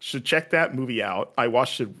me, should check that movie out. I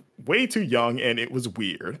watched it way too young and it was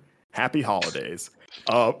weird. Happy holidays.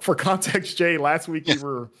 For context, Jay, last week we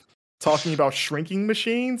were talking about shrinking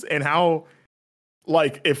machines and how,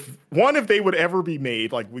 like, if they would ever be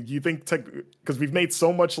made, like, would you think, because we've made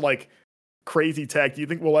so much, like, crazy tech, do you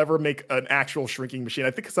think we'll ever make an actual shrinking machine?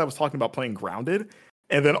 I think because I was talking about playing Grounded,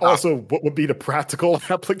 and then also what would be the practical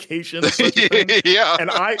application of such a thing? Yeah. And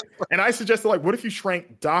I suggested, like, what if you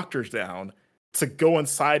shrank doctors down to go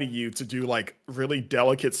inside of you to do like really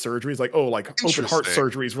delicate surgeries, like open heart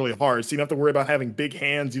surgery is really hard, so you don't have to worry about having big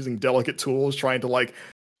hands using delicate tools trying to like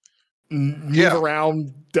move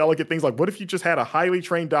around delicate things. Like, what if you just had a highly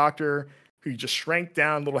trained doctor who just shrank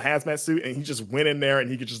down, little hazmat suit, and he just went in there and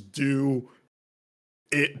he could just do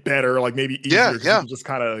it better, like maybe easier. Yeah. Just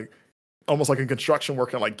kind of almost like in construction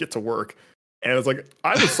work and like get to work. And it's like,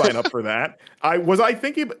 I would sign up for that. I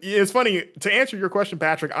thinking, it's funny, to answer your question,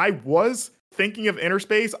 Patrick, I was thinking of Inner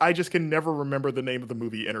Space. I just can never remember the name of the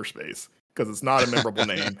movie Inner Space because it's not a memorable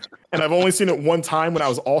name. And I've only seen it one time when I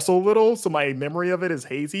was also little, so my memory of it is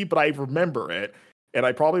hazy, but I remember it. And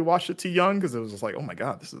I probably watched it too young because it was just like, oh my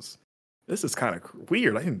God, this is kind of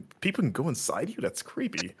weird. People can go inside you? That's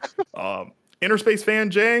creepy. Inner Space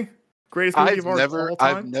fan, Jay? Greatest movie of all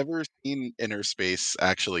time? I've never seen Inner Space,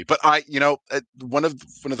 actually, but one of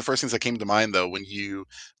the first things that came to mind though when you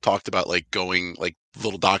talked about like going, like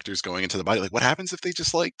little doctors going into the body, like what happens if they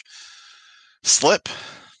just like slip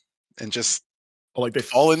and just like they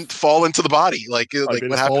fall into the body, like they what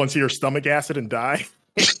just happens? Fall into your stomach acid and die?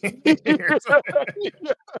 I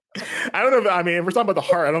don't know. I mean, if we're talking about the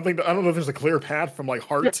heart, I don't know if there's a clear path from like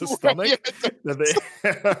heart to stomach. But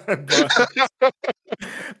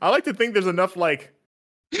I like to think there's enough like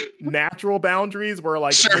natural boundaries where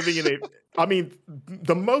like living in I mean,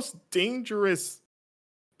 the most dangerous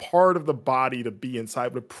part of the body to be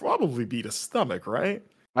inside would probably be the stomach, right?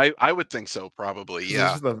 I would think so, probably.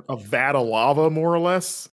 Yeah, there's just a vat of lava, more or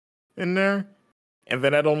less, in there. And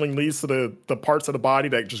then that only leads to the parts of the body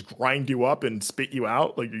that just grind you up and spit you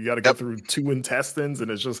out. Like you got to go through 2 intestines, and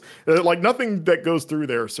it's just like nothing that goes through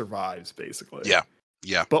there survives, basically.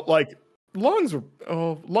 Yeah. But like lungs would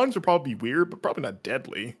probably be weird, but probably not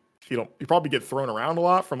deadly. You probably get thrown around a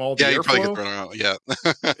lot from all the airflow. You probably get thrown around. Yeah.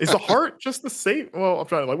 Is the heart just the safe? Well, I'm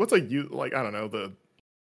trying to what's I don't know, is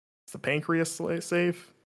the pancreas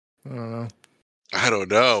safe? I don't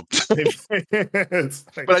know. But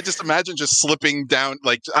I just imagine just slipping down.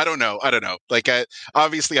 Like I don't know. Like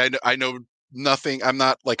obviously I know nothing. I'm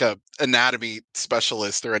not like a anatomy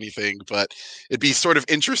specialist or anything, but it'd be sort of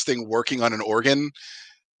interesting working on an organ,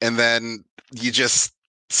 and then you just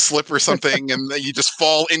slip or something, and you just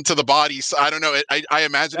fall into the body. So I don't know. I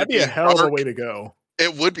imagine that'd be a hell of a way to go.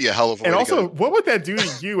 It would be a hell of a way to go. And also, what would that do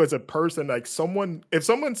to you as a person? Like if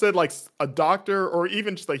someone said like a doctor or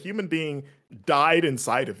even just a human being died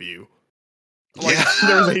inside of you. Like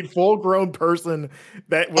there's a full-grown person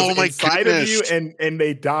that was inside of you and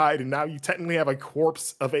they died, and now you technically have a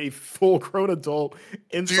corpse of a full-grown adult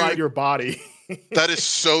inside your body. That is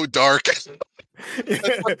so dark. And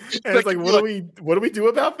it's like, what do we do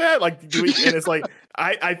about that? Like, and it's like,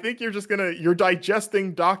 I think you're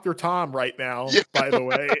digesting Dr. Tom right now, by the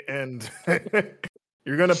way, and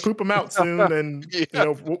you're gonna poop him out soon, and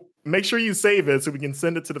make sure you save it so we can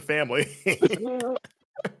send it to the family.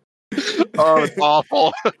 Oh, it's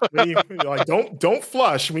awful. Like, don't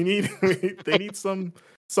flush. They need some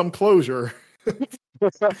closure.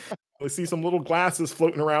 We see some little glasses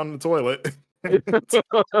floating around in the toilet.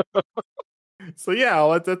 So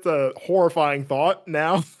yeah, that's a horrifying thought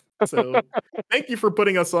now. So thank you for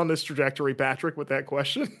putting us on this trajectory, Patrick, with that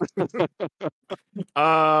question.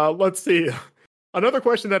 Let's see. Another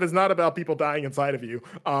question that is not about people dying inside of you.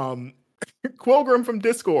 Quilgrim from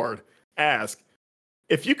Discord asks,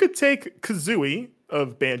 if you could take Kazooie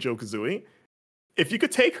of Banjo-Kazooie, if you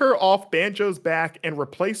could take her off Banjo's back and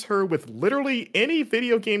replace her with literally any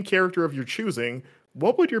video game character of your choosing,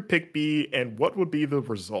 what would your pick be and what would be the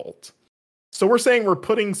result? So we're saying we're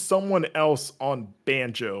putting someone else on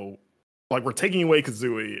Banjo, like we're taking away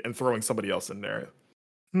Kazooie and throwing somebody else in there.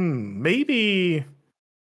 Maybe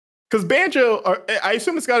because Banjo, I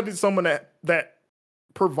assume it's got to be someone that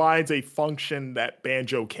provides a function that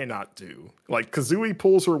Banjo cannot do. Like Kazooie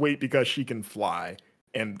pulls her weight because she can fly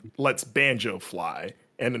and lets Banjo fly,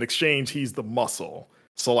 and in exchange, he's the muscle.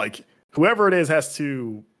 So like whoever it is has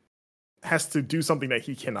to do something that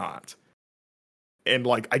he cannot. And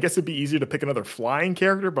like I guess it'd be easier to pick another flying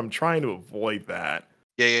character, but I'm trying to avoid that.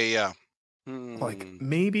 Yeah. Like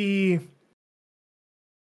maybe,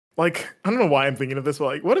 like I don't know why I'm thinking of this, but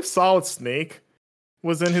like what if Solid Snake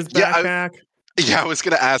was in his backpack? Yeah, I was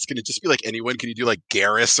gonna ask, can it just be like anyone? Can you do like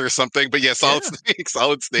Garrus or something? But yeah,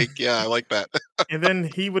 Solid Snake. Yeah, I like that. And then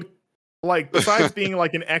he would, like, besides being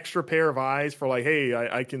like an extra pair of eyes for like, hey,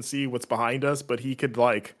 I can see what's behind us, but he could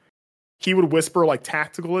like, he would whisper like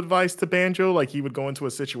tactical advice to Banjo. Like he would go into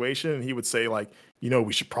a situation and he would say like,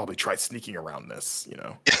 we should probably try sneaking around this,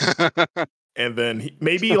 And then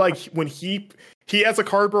maybe like when he has a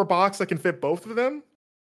cardboard box that can fit both of them,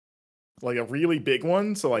 like a really big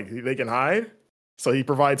one, so like they can hide. So he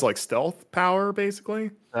provides like stealth power,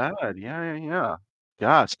 basically. Yeah.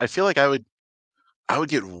 Gosh, I feel like I would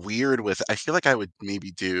get weird with. I feel like I would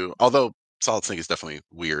maybe do. Although Solid Snake is definitely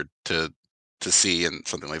weird to see and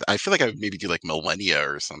something like that. I feel like I would maybe do like Millennia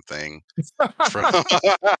or something.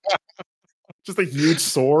 Just a huge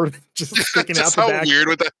sword, just sticking just out the how back. Weird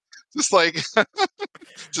with that. Just like,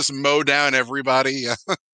 just mow down everybody. Yeah.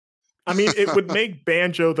 I mean, it would make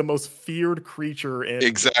Banjo the most feared creature in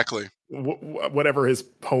exactly whatever his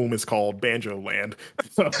home is called, Banjo Land.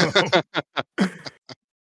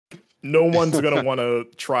 No one's gonna want to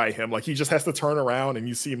try him. Like he just has to turn around, and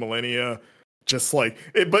you see Millennia. Just like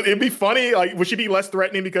but it'd be funny. Like, would she be less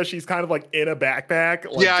threatening because she's kind of like in a backpack?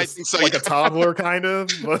 Like, yeah, I think so. Like a toddler, kind of.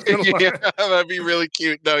 But, yeah, that'd be really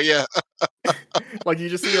cute. No, yeah. Like you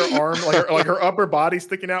just see her arm, like her upper body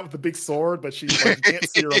sticking out with the big sword, but she like, can't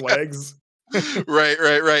see her legs. Right.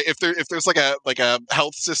 If there's like a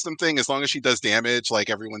health system thing, as long as she does damage,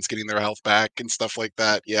 like everyone's getting their health back and stuff like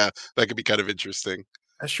that. Yeah, that could be kind of interesting.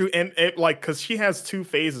 That's true, and it, like, because she has 2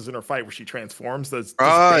 phases in her fight where she transforms. Does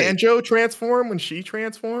Banjo transform when she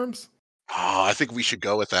transforms? Oh, I think we should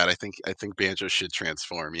go with that. I think Banjo should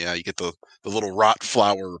transform. Yeah, you get the little rot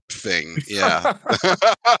flower thing. Yeah,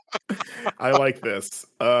 I like this.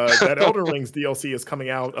 That Elden Rings DLC is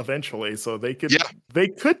coming out eventually, so they could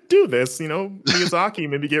do this. Miyazaki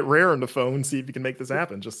maybe get Rare on the phone, see if you can make this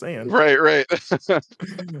happen. Just saying. Right.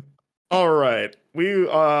 All right. We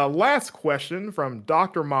last question from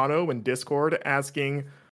Dr. Mono in Discord asking,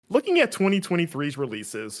 looking at 2023's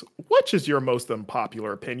releases, which is your most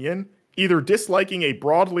unpopular opinion? Either disliking a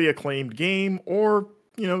broadly acclaimed game or,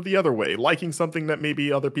 the other way, liking something that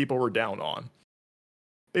maybe other people were down on.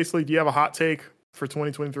 Basically, do you have a hot take for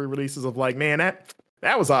 2023 releases of like, man,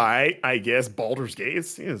 that was I guess Baldur's Gate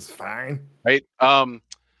is fine. Right. God,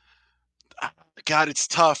 it's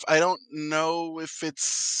tough. I don't know if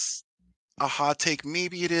it's a hot take.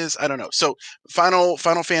 Maybe it is. I don't know. So Final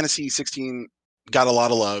Fantasy 16 got a lot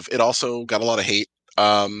of love. It also got a lot of hate.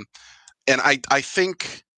 And I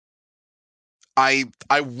think I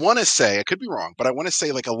want to say, I could be wrong, but I want to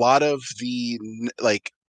say like a lot of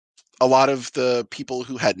the people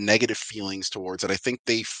who had negative feelings towards it, I think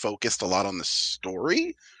they focused a lot on the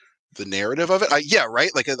story, the narrative of it.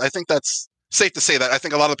 Right. Like I think that's safe to say that I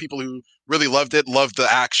think a lot of the people who really loved it loved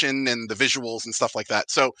the action and the visuals and stuff like that.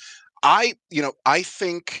 So I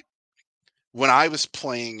think when I was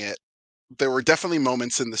playing it, there were definitely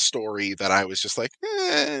moments in the story that I was just like,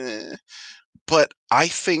 but I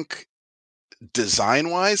think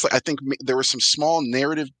design-wise, I think there were some small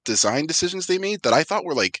narrative design decisions they made that I thought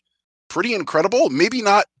were like pretty incredible. Maybe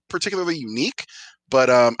not particularly unique, but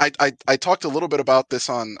I talked a little bit about this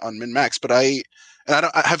on MinMax, but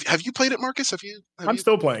have you played it, Marcus? I'm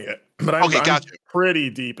still playing it, but I'm pretty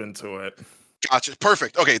deep into it. Gotcha.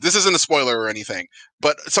 Perfect. Okay, this isn't a spoiler or anything,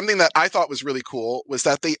 but something that I thought was really cool was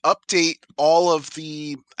that they update all of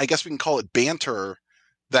the, I guess we can call it banter,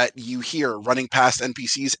 that you hear running past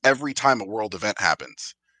NPCs every time a world event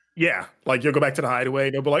happens. Yeah, like you'll go back to the hideaway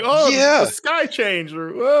and they'll be like, oh, yeah, the sky changed,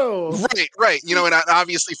 or whoa. Right. And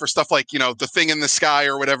obviously for stuff like, the thing in the sky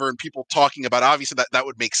or whatever, and people talking about, obviously that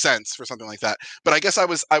would make sense for something like that. But I guess I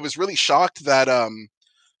was really shocked that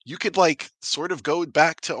you could like sort of go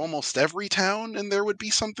back to almost every town and there would be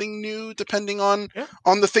something new depending on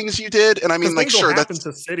the things you did. And I mean, like, sure, happen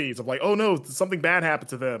to cities of like, oh no, something bad happened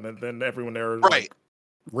to them, and then everyone there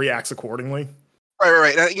reacts accordingly.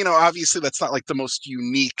 Right. Obviously that's not like the most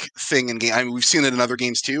unique thing in game. I mean, we've seen it in other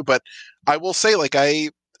games too, but I will say like I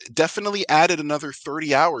definitely added another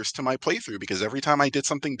 30 hours to my playthrough because every time I did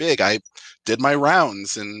something big, I did my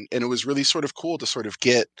rounds, and it was really sort of cool to sort of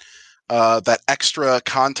get that extra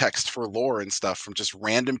context for lore and stuff from just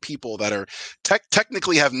random people that are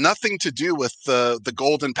technically have nothing to do with the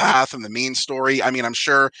Golden Path and the main story. I mean, I'm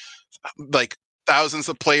sure like thousands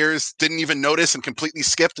of players didn't even notice and completely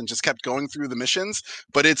skipped and just kept going through the missions.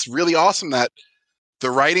 But it's really awesome that the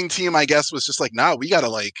writing team, I guess, was just like, nah, we gotta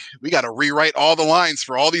rewrite all the lines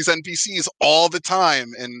for all these NPCs all the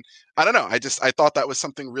time. And I don't know, I thought that was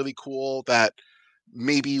something really cool that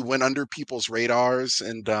maybe went under people's radars.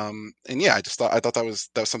 And yeah, I thought that was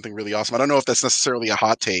something really awesome. I don't know if that's necessarily a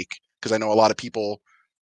hot take, because I know a lot of people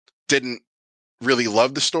didn't really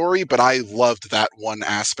love the story, but I loved that one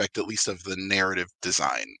aspect, at least, of the narrative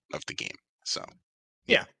design of the game. So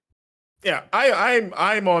yeah,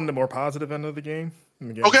 I'm on the more positive end of the game.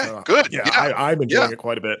 Again, okay, so, good. Yeah, I'm enjoying it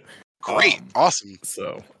quite a bit. Great, awesome.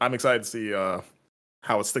 So I'm excited to see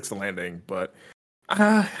how it sticks the landing. But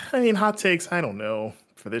I mean, hot takes, I don't know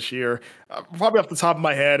for this year. Probably off the top of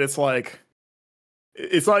my head, it's like,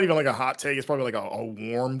 it's not even like a hot take. It's probably like a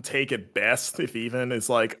warm take at best, if even. It's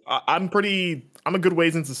like I'm a good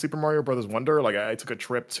ways into Super Mario Brothers Wonder. Like I took a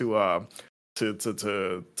trip to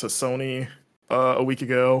Sony a week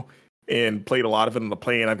ago and played a lot of it on the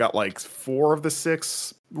plane. I've got like 4 of the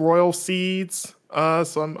 6 Royal Seeds.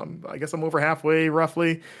 So I guess I'm over halfway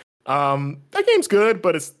roughly. That game's good,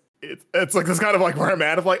 but it's like this kind of like where I'm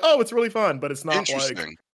at of like, oh, it's really fun, but it's not like,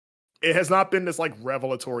 it has not been this like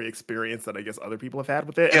revelatory experience that I guess other people have had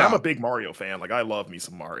with it. And I'm a big Mario fan. Like I love me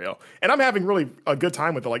some Mario, and I'm having really a good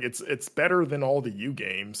time with it. Like it's better than all the U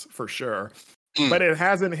games for sure, but it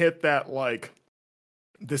hasn't hit that like,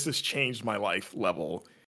 this has changed my life level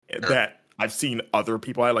that I've seen other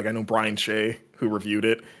people. I know Brian Shea, who reviewed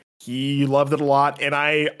it. He loved it a lot, and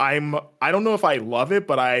I don't know if I love it,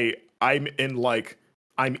 but I'm in like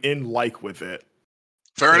with it.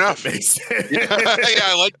 Fair enough. Makes sense. Yeah,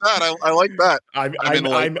 I like that. I like that.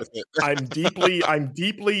 I'm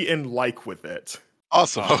deeply in like with it.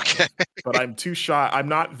 Awesome. Okay. But I'm too shy. I'm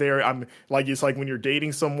not there. I'm like, it's like when you're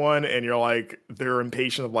dating someone and you're like, they're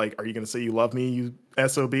impatient of like, are you going to say you love me, you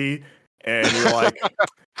SOB? And you're like,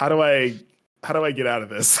 how do I get out of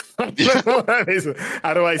this?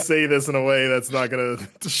 How do I say this in a way that's not going to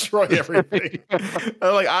destroy everything?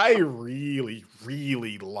 Like, I really,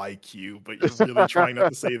 really like you, but you're really trying not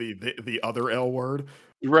to say the other L word.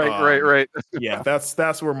 Right. Yeah,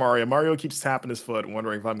 that's where Mario keeps tapping his foot,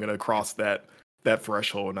 wondering if I'm going to cross that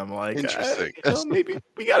threshold. And I'm like, interesting. Maybe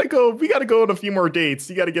we gotta go on a few more dates.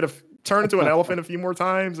 You got to turn into an elephant a few more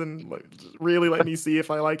times and really let me see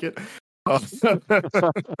if I like it.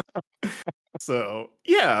 So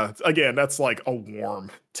yeah, again, that's like a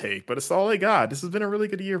warm take, but it's all I got. This has been a really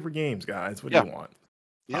good year for games, guys. What do you want?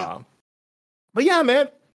 Yeah. But yeah, man.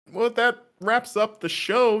 Well, that wraps up the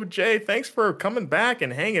show. Jay, thanks for coming back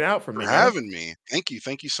and hanging out for me. For having me. Thank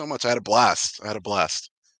you so much. I had a blast.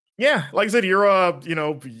 Yeah, like I said,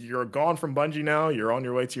 you're gone from Bungie now. You're on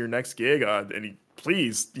your way to your next gig. And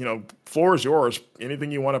please, floor is yours.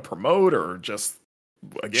 Anything you want to promote, or just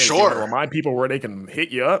again, remind people where they can hit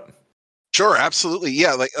you up. Sure, absolutely.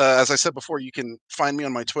 Yeah, like as I said before, you can find me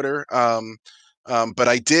on my Twitter. But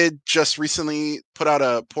I did just recently put out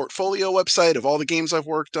a portfolio website of all the games I've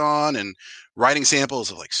worked on and writing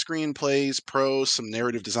samples of like screenplays, prose, some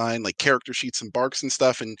narrative design, like character sheets and barks and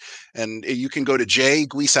stuff. And you can go to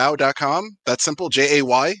jayguisao.com. That's simple, Jay,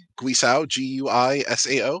 Guisao,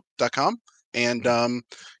 GUISAO.com. And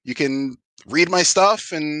you can read my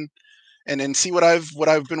stuff and see what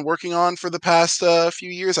I've been working on for the past few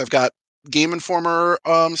years. I've got Game Informer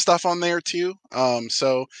stuff on there too.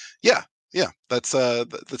 So yeah, that's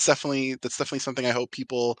definitely something I hope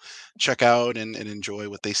people check out and enjoy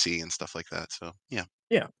what they see and stuff like that. So yeah.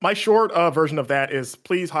 My short version of that is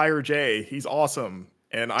please hire Jay. He's awesome,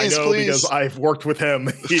 and I know because I've worked with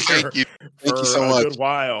him here for so much. A good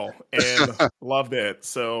while and loved it.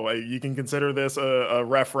 So you can consider this a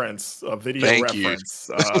reference, a video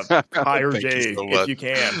reference. Hire Jay if you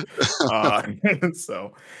can.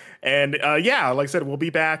 So. And yeah, like I said, we'll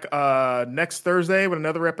be back next Thursday with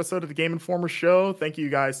another episode of the Game Informer Show. Thank you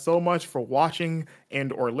guys so much for watching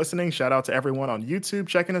and or listening. Shout out to everyone on YouTube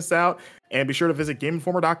checking us out. And be sure to visit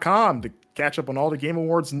GameInformer.com to catch up on all the Game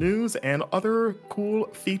Awards news and other cool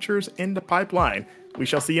features in the pipeline. We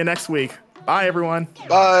shall see you next week. Bye, everyone.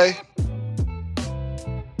 Bye.